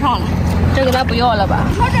都埋上了。这个咱不要了吧？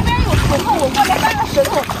说这边有石头，我这边搬个石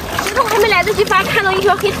头还没来得及翻，看到一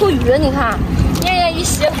条黑头鱼，你看，奄奄一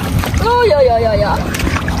息。哟，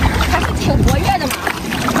还是挺活跃的嘛，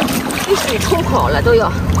被水冲跑了都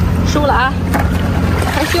要，收了啊！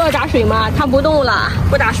还需要打水吗？它不动了，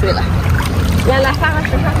不打水了。来翻个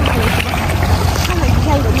石头，看看底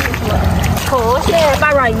下有没有什么螃蟹、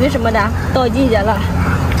八爪鱼什么的。到季节了，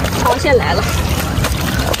螃蟹来了，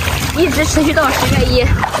一直持续到10月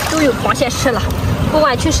1都有螃蟹吃了。不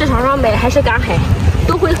管去市场上买还是赶海，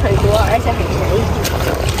都会很多，而且很便宜。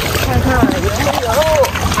看看有没有？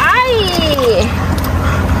哎，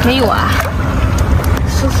没有啊！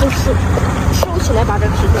收起来，把这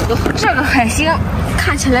个石头都。这个海星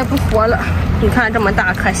看起来不活了，你看这么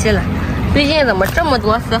大，可惜了。最近怎么这么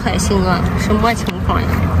多死海星啊？什么情况呀？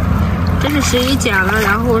这是谁捡了，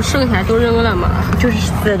然后剩下都扔了吗？就是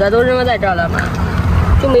死的都扔在这了吗？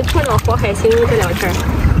就没碰到活海星这2天，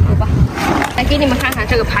好吧。来给你们看看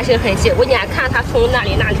这个爬行痕迹，我眼看它从那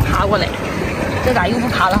里爬过来。这咋又不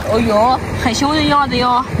爬了？哦呦，很凶的样子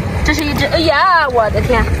哟！这是一只，哎呀，我的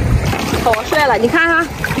天，好帅了！你看看，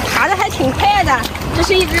爬的还挺快的。这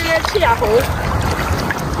是一只赤甲红，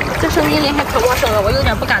这声音里还可陌生了，我有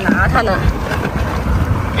点不敢拿它呢。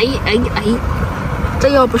哎，这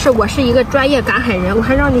要不是我是一个专业赶海人，我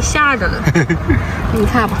还让你吓着了。你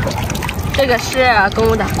看吧，这个是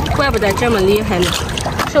公的，怪不得这么厉害呢。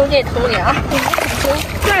收进桶里啊，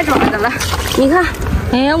怪着的了。你看。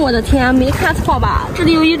哎呀，我的天，没看错吧？这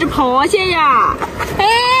里有一只螃蟹呀！哎，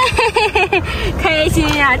嘿，开心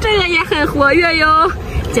呀！这个也很活跃哟。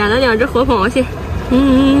捡了2只活螃蟹，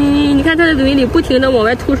你看它的嘴里不停的往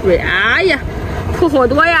外吐水，哎呀，吐好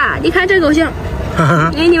多呀！你看这狗像，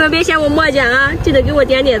你们别嫌我墨迹啊，记得给我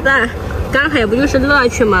点赞。赶海不就是乐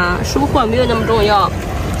趣吗？收获没有那么重要。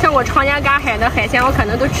像我常年赶海的海鲜，我可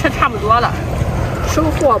能都吃差不多了。收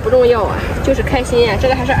获不重要啊，就是开心呀！这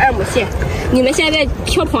个还是2母蟹。你们现在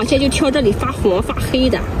挑螃蟹就挑这里发黄发黑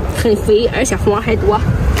的，很肥，而且黄还多。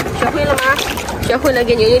学会了吗？学会了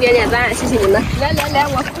给牛牛点点赞，谢谢你们！来，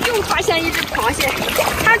我又发现一只螃蟹，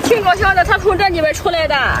它挺搞笑的，它从这里边出来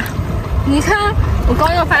的。你看，我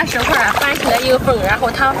刚要翻石块，翻起来一个缝，然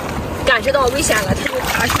后它感觉到危险了，它就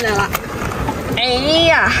爬出来了。哎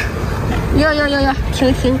呀，要，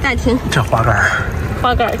停，暂停。这滑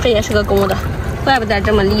杆，这也是个公的，怪不得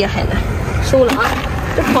这么厉害呢。收了啊！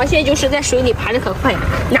这螃蟹就是在水里爬得可快，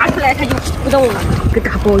拿出来它就不动了。这个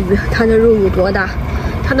大鲍鱼，它的肉有多大？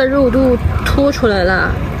它的肉都凸出来了，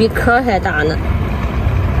比壳还大呢。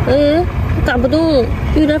打不动，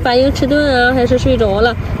有点反应迟钝啊，还是睡着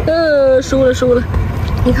了？收了。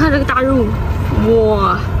你看这个大肉，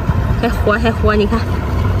哇，还活，你看，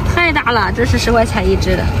太大了，这是10块钱一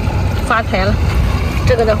只的，发财了。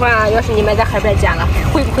这个的话，要是你们在海边捡了，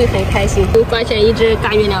会不会很开心？又发现一只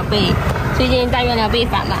大月亮贝，最近大月亮贝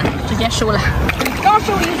反了，直接收了。刚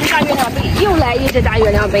收一只大月亮贝，又来一只大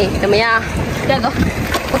月亮贝，怎么样？带走。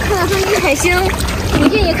我看到这一海星，附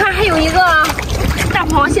近一看还有一个大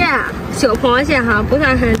螃蟹，小螃蟹哈，不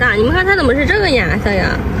算很大。你们看它怎么是这个颜色呀？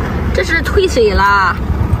这是褪水了。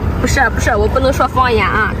不是，我不能说方言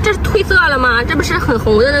啊，这是褪色了吗？这不是很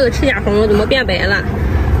红的那个指甲红，怎么变白了？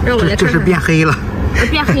让我来看看。这是变黑了。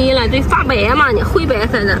变黑了，对，发白嘛，你灰白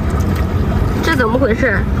色的，这怎么回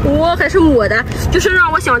事？还是母的，就是让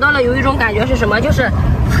我想到了有一种感觉是什么？就是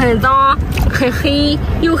很脏、很黑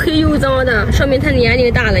又脏的，说明它年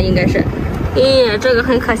龄大了，应该是。这个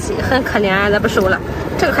很可惜，很可怜，咱不收了。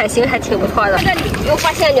这个海星还挺不错的。这里又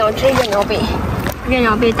发现2只月亮贝，月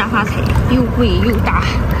亮贝大发财，又贵又大，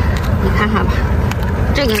你看看吧。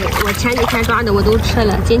这个我前几天抓的我都吃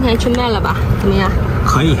了，今天去卖了吧？怎么样？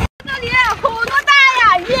可以。这里好多大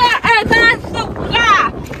呀！1、2、3、4、5个，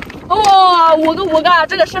哦，5个，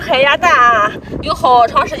这个是海鸭蛋啊，有好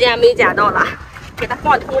长时间没捡到了，给它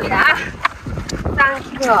放桶里啊。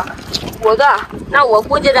3个、5个，那我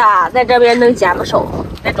估计着在这边能捡不少，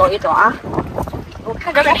再找一找啊。我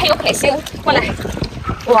看这边还有海星，过来。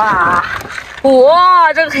哇，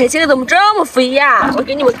这个海星怎么这么肥呀？我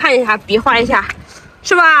给你们看一下，比划一下，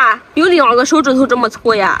是吧？有2个手指头这么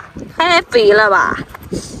粗呀，太肥了吧！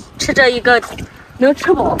吃这一个能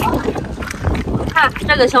吃饱吗？看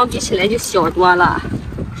这个相比起来就小多了，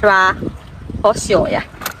是吧？好小呀，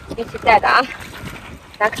一起带的啊！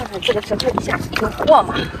咱看看这个石头底下有货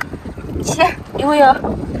吗？切，有，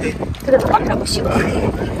这个多少不行，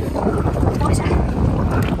放下。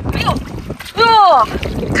没有，哟，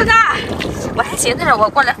看看，我还寻思着我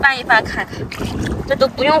过来翻一翻看看，这都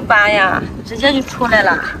不用翻呀，直接就出来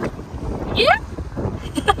了。咦？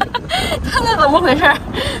它这怎么回事？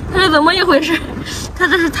它是怎么一回事？它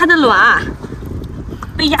这是它的卵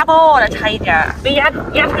被压爆了，差一点被压成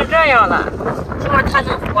这样了。希望它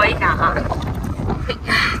能活一下啊！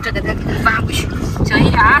这个再给它翻过去，小心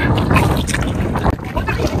点啊！我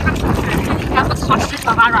感觉它还不藏10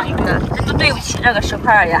条八爪鱼呢，真的对不起这个石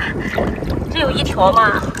块呀。只有1条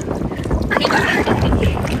吗？可以吧？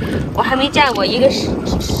我还没见过一个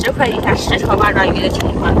石块底下10条八爪鱼的情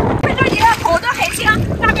况。看这里好多海星，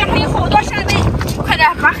那边还有好多扇贝，快点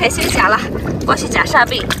把海星捡了，我去捡扇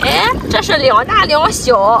贝。这是2大2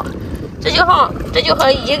小，这就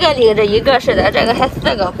和一个领着一个似的，这个还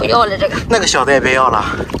4个，不要了这个。那个小的也别要了。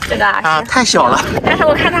这个啊，太小了。但是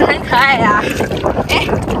我看它很可爱呀。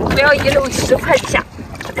不要遗漏石块底下。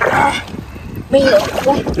没有，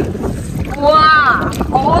哇，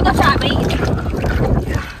好多扇贝。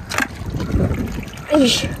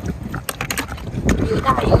有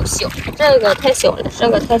大有小，这个太小了，这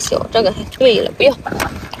个太小，这个太对了，不要。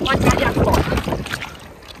我加点好。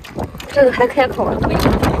这个还开口了，不要。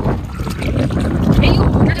哎呦，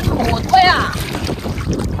这里好多呀！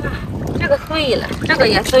这个碎了，这个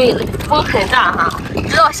也碎了，风很大哈，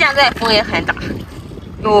直到现在风也很大。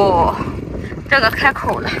哟，这个开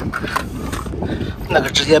口了，那个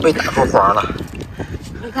直接被打出黄了。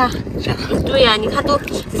你看，对呀，你看都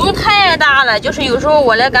风太大了，就是有时候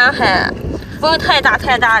我来赶海，风太大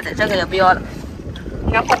的，这个也不要了。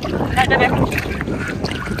然后来这边，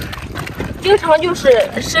经常就是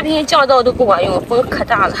视频降噪都不管用，风可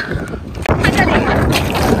大了。看这里，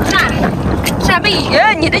扇贝鱼，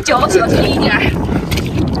你的脚小心一点，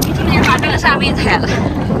今天把这个扇贝踩了，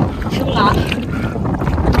收了啊。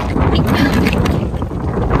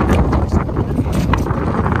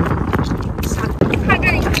看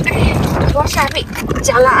这里，很多扇贝，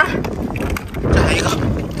捡了啊！再来一个。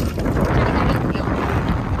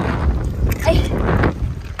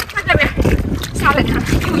看这边，下来看，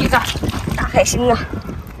又一个大海星啊！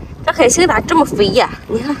这海星咋这么肥呀？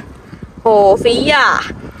你看，好肥呀，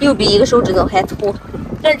又比一个手指头还粗。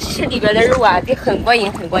这吃里边的肉啊，得很过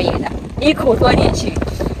瘾的，一口嘬进去。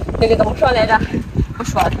那个怎么说来着？不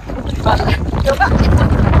说了，好了，走吧。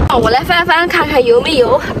我来翻翻看看有没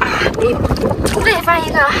有啊？没有。再翻一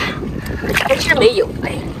个，还是没有。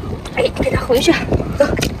哎，给它回去。走。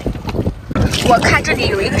我看这里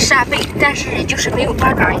有一个扇贝，但是就是没有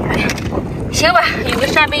八爪鱼。行吧，有个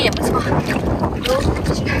扇贝也不错。走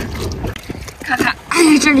出去看看。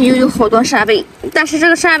这里又有好多扇贝，但是这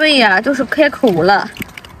个扇贝呀，就是开口了，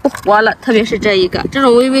不活了。特别是这一个，这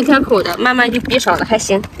种微微开口的，慢慢就闭上了，还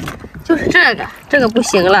行。就是这个不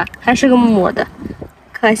行了，还是个母的，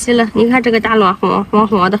可惜了。你看这个大卵黄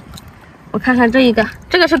黄的，我看看这一个，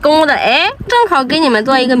这个是公的，哎，正好给你们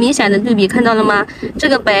做一个明显的对比，看到了吗？这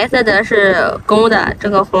个白色的是公的，这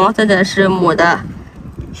个黄色的是母的，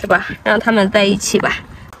是吧？让它们在一起吧。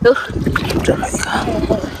走，这还有一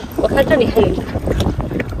个，我看这里还有一个。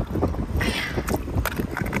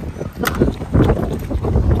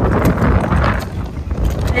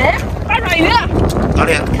哎，八爪鱼。哪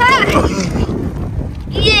里？看，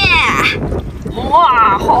耶！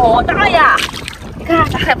哇，好大呀！你看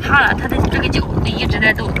它害怕了，它的这个脚会一直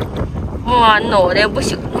在动。哇，脑袋不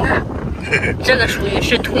小，你看，这个属于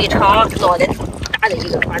是腿长、脑袋大的一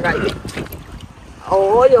个八爪鱼。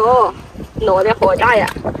哦哟，脑袋好大呀！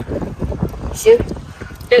行，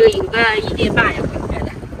这个有个1斤半呀，我觉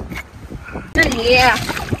得。这里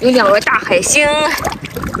有2个大海星。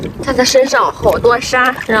它的身上好多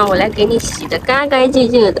沙，让我来给你洗得干干净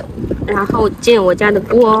净的，然后进我家的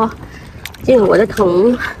锅，进我的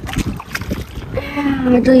桶。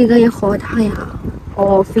哎呀，这一个也好大呀，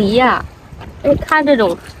好肥呀！哎，看这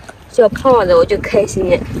种小胖子我就开心。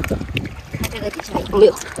看这个底下有没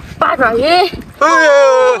有八爪鱼？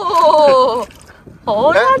哦，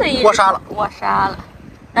好大的一个！过沙了，过沙了。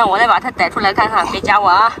让我来把它逮出来看看，别夹我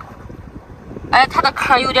啊！哎，它的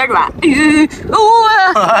壳有点软。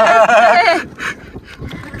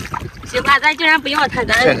行吧，咱既然不要它，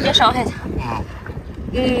咱别伤害它。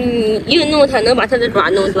硬弄它能把它的爪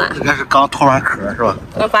弄断。应该是刚脱完壳是吧？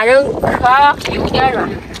反正壳有点软。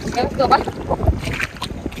行，走吧。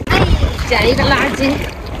哎，捡一个垃圾，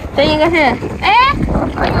这应该是，哎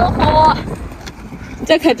呦吼，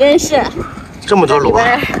这可真是这么多螺。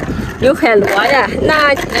有海螺呀，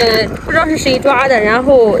那不知道是谁抓的，然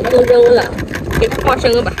后都扔了，给它放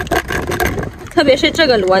生吧。特别是这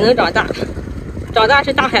个螺能长大，长大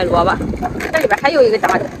是大海螺吧？这里边还有一个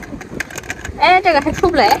大的，哎，这个还出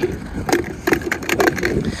不来。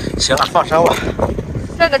行了，放生吧。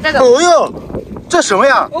这个。哦呦，这什么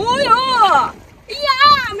呀？哦呦，哎呀，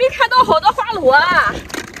没看到好多花螺啊！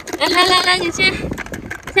来，你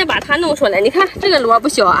先把它弄出来。你看这个螺不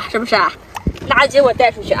小啊，是不是啊？垃圾我带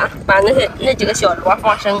出去啊，把那几个小螺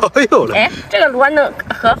放生。哎呦了！哎，这个螺能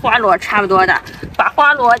和花螺差不多的，把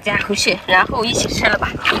花螺捡回去，然后一起吃了吧？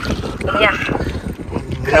怎么样？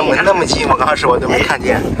那么近，我刚开始我都没看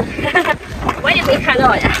见。我也没看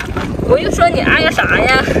到呀，我就说你呀啥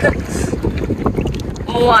呀？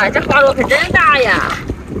哇，这花螺可真大呀！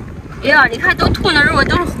呀，你看都吐了肉，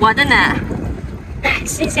都是活的呢。哎，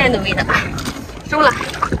新鲜的味道。收了，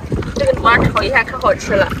这个螺炒一下可好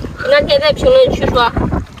吃了。那天在评论区说，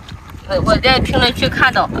我在评论区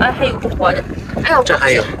看到，哎，还有不活的。哎呦，这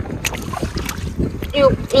还有。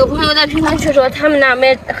有朋友在评论区说，他们那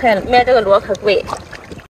卖这个螺可贵。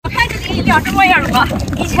我看这里2只模样螺，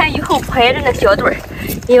一前一后排着那小队儿。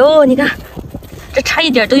哟，你看，这差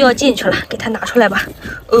一点都要进去了，给它拿出来吧。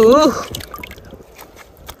哦，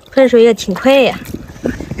喷水也挺快呀，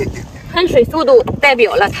喷水速度代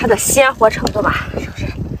表了它的鲜活程度吧，是不是？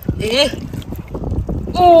咦，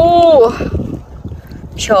哦，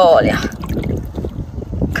漂亮，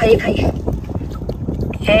可以。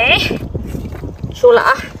哎，收了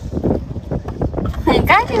啊，很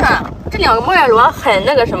干净啊。这2个模样螺很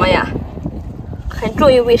那个什么呀，很注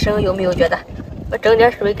意卫生，有没有觉得？我整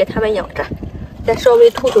点水给它们养着，再稍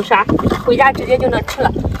微吐沙，回家直接就能吃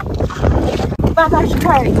了。慢慢吃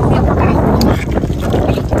块有没有干活？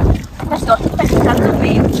没有，那小但是咱可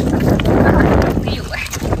没有，没有哎，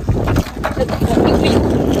这个有没有？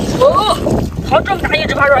哦，好，这么大一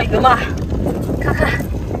只八爪鱼吗？看看，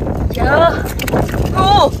行，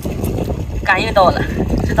哦，感应到了，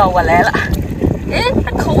知道我来了。哎，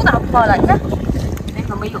它头咋破了？你看，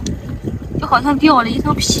没有，就好像掉了一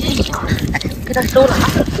层皮一样。哎，给它收了啊，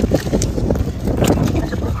这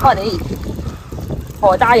是不错的，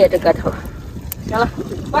好大呀这个头。行了，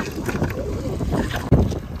走吧。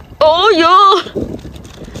哦呦，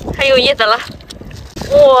太有意思了！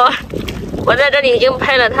哇，我在这里已经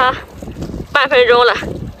拍了它半分钟了。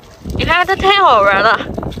你看它太好玩了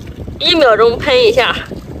，1秒钟喷一下，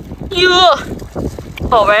哟，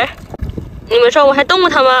好玩！你们说我还动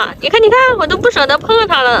它吗？你看，我都不舍得碰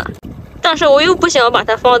它了，但是我又不想把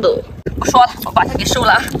它放走。不说了，我把它给收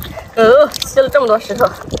了。哦，吸了这么多石头，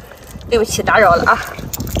对不起，打扰了啊。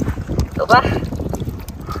走吧。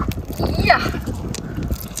咦呀，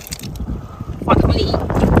放桶里。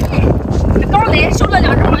这刚来收了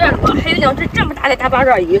2只毛眼螺，还有2只这么大的大八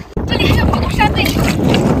爪鱼。这里还有好多扇贝。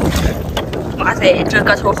哇塞，这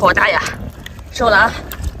个头好大呀！收了啊。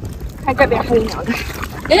看这边还有2个。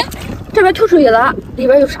哎，这边吐水了，里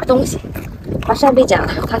边有啥东西？把扇贝捡了，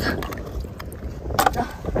我看看。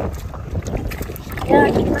哎呀，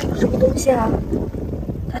里面有什么东西啊？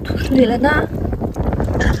它吐水了呢。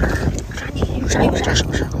有啥？什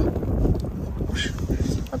么事？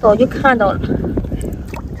我早就看到了，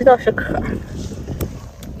知道是壳。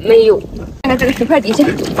没有。看看这个石块底下。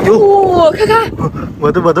哦，看看。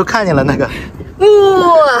我都看见了那个。哇！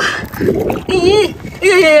咦！哎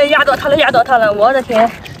呀，压到它了！我的天！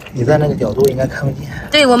你在那个角度应该看不见。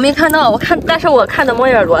对，我没看到，但是我看到猫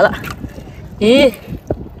眼螺了。咦，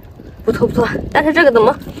不错，但是这个怎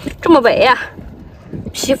么这么白呀？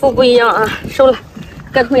皮肤不一样啊，收了，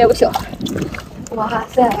个头也不小。哇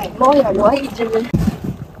塞，猫眼螺一只。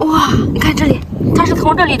哇，你看这里，它是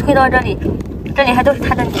从这里推到这里，这里还都是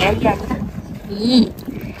它的粘液，你看。咦，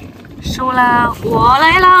收了，我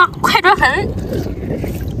来了，快抓痕。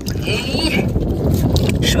咦，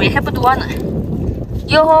水还不多呢。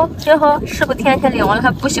哟呵，是不是天气凉了，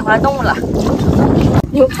它不喜欢动了？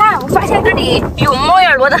你们看，我发现这里有猫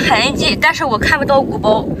眼螺的痕迹，但是我看不到鼓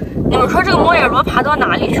包。你们说这个猫眼螺爬到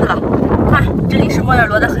哪里去了？看，这里是猫眼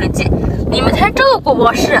螺的痕迹。你们猜这个鼓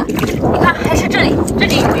包是？你看，还是这里有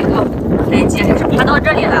一个痕迹，还是爬到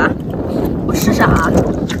这里了？我试试啊，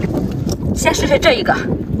先试试这一个。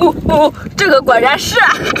这个果然是，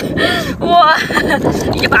哇，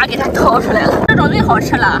一把给它掏出来了。这种最好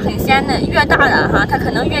吃了，很鲜嫩，越大的哈，它可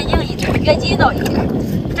能越硬一点，越筋道一点。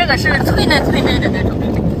这个是脆嫩的那种。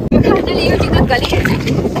你看这里有几个蛤蜊，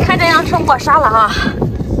看这样是抹杀了啊。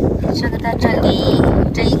这个在这里，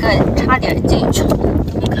这一个差点进去，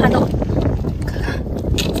没看到。看看，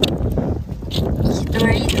一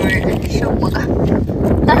堆15个，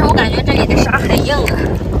但是我感觉这里的沙很硬啊。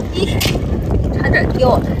咦，差点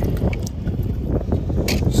掉了。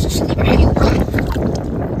试试里边还有吗？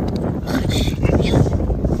没了。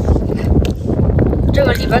这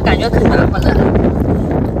个里边感觉可暖和了。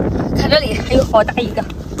看这里还有好大一个，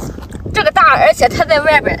这个大，而且它在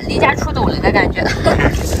外边离家出走了的感觉。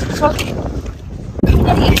说，看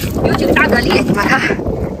这里有几个大蛤蜊，你们看，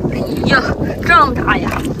哎呀，这么大呀！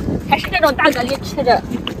还是这种大蛤蜊吃着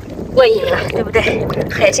过瘾了，对不对？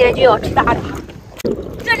海鲜就要吃大的。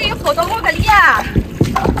这里有好多猫蛤蜊啊！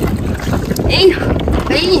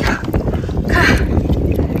哎呀，看，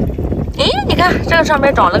你看这个上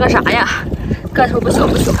面长了个啥呀？个头不小。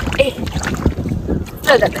哎，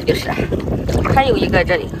这个就是，还有一个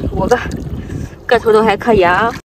这里5个，个头都还可以啊。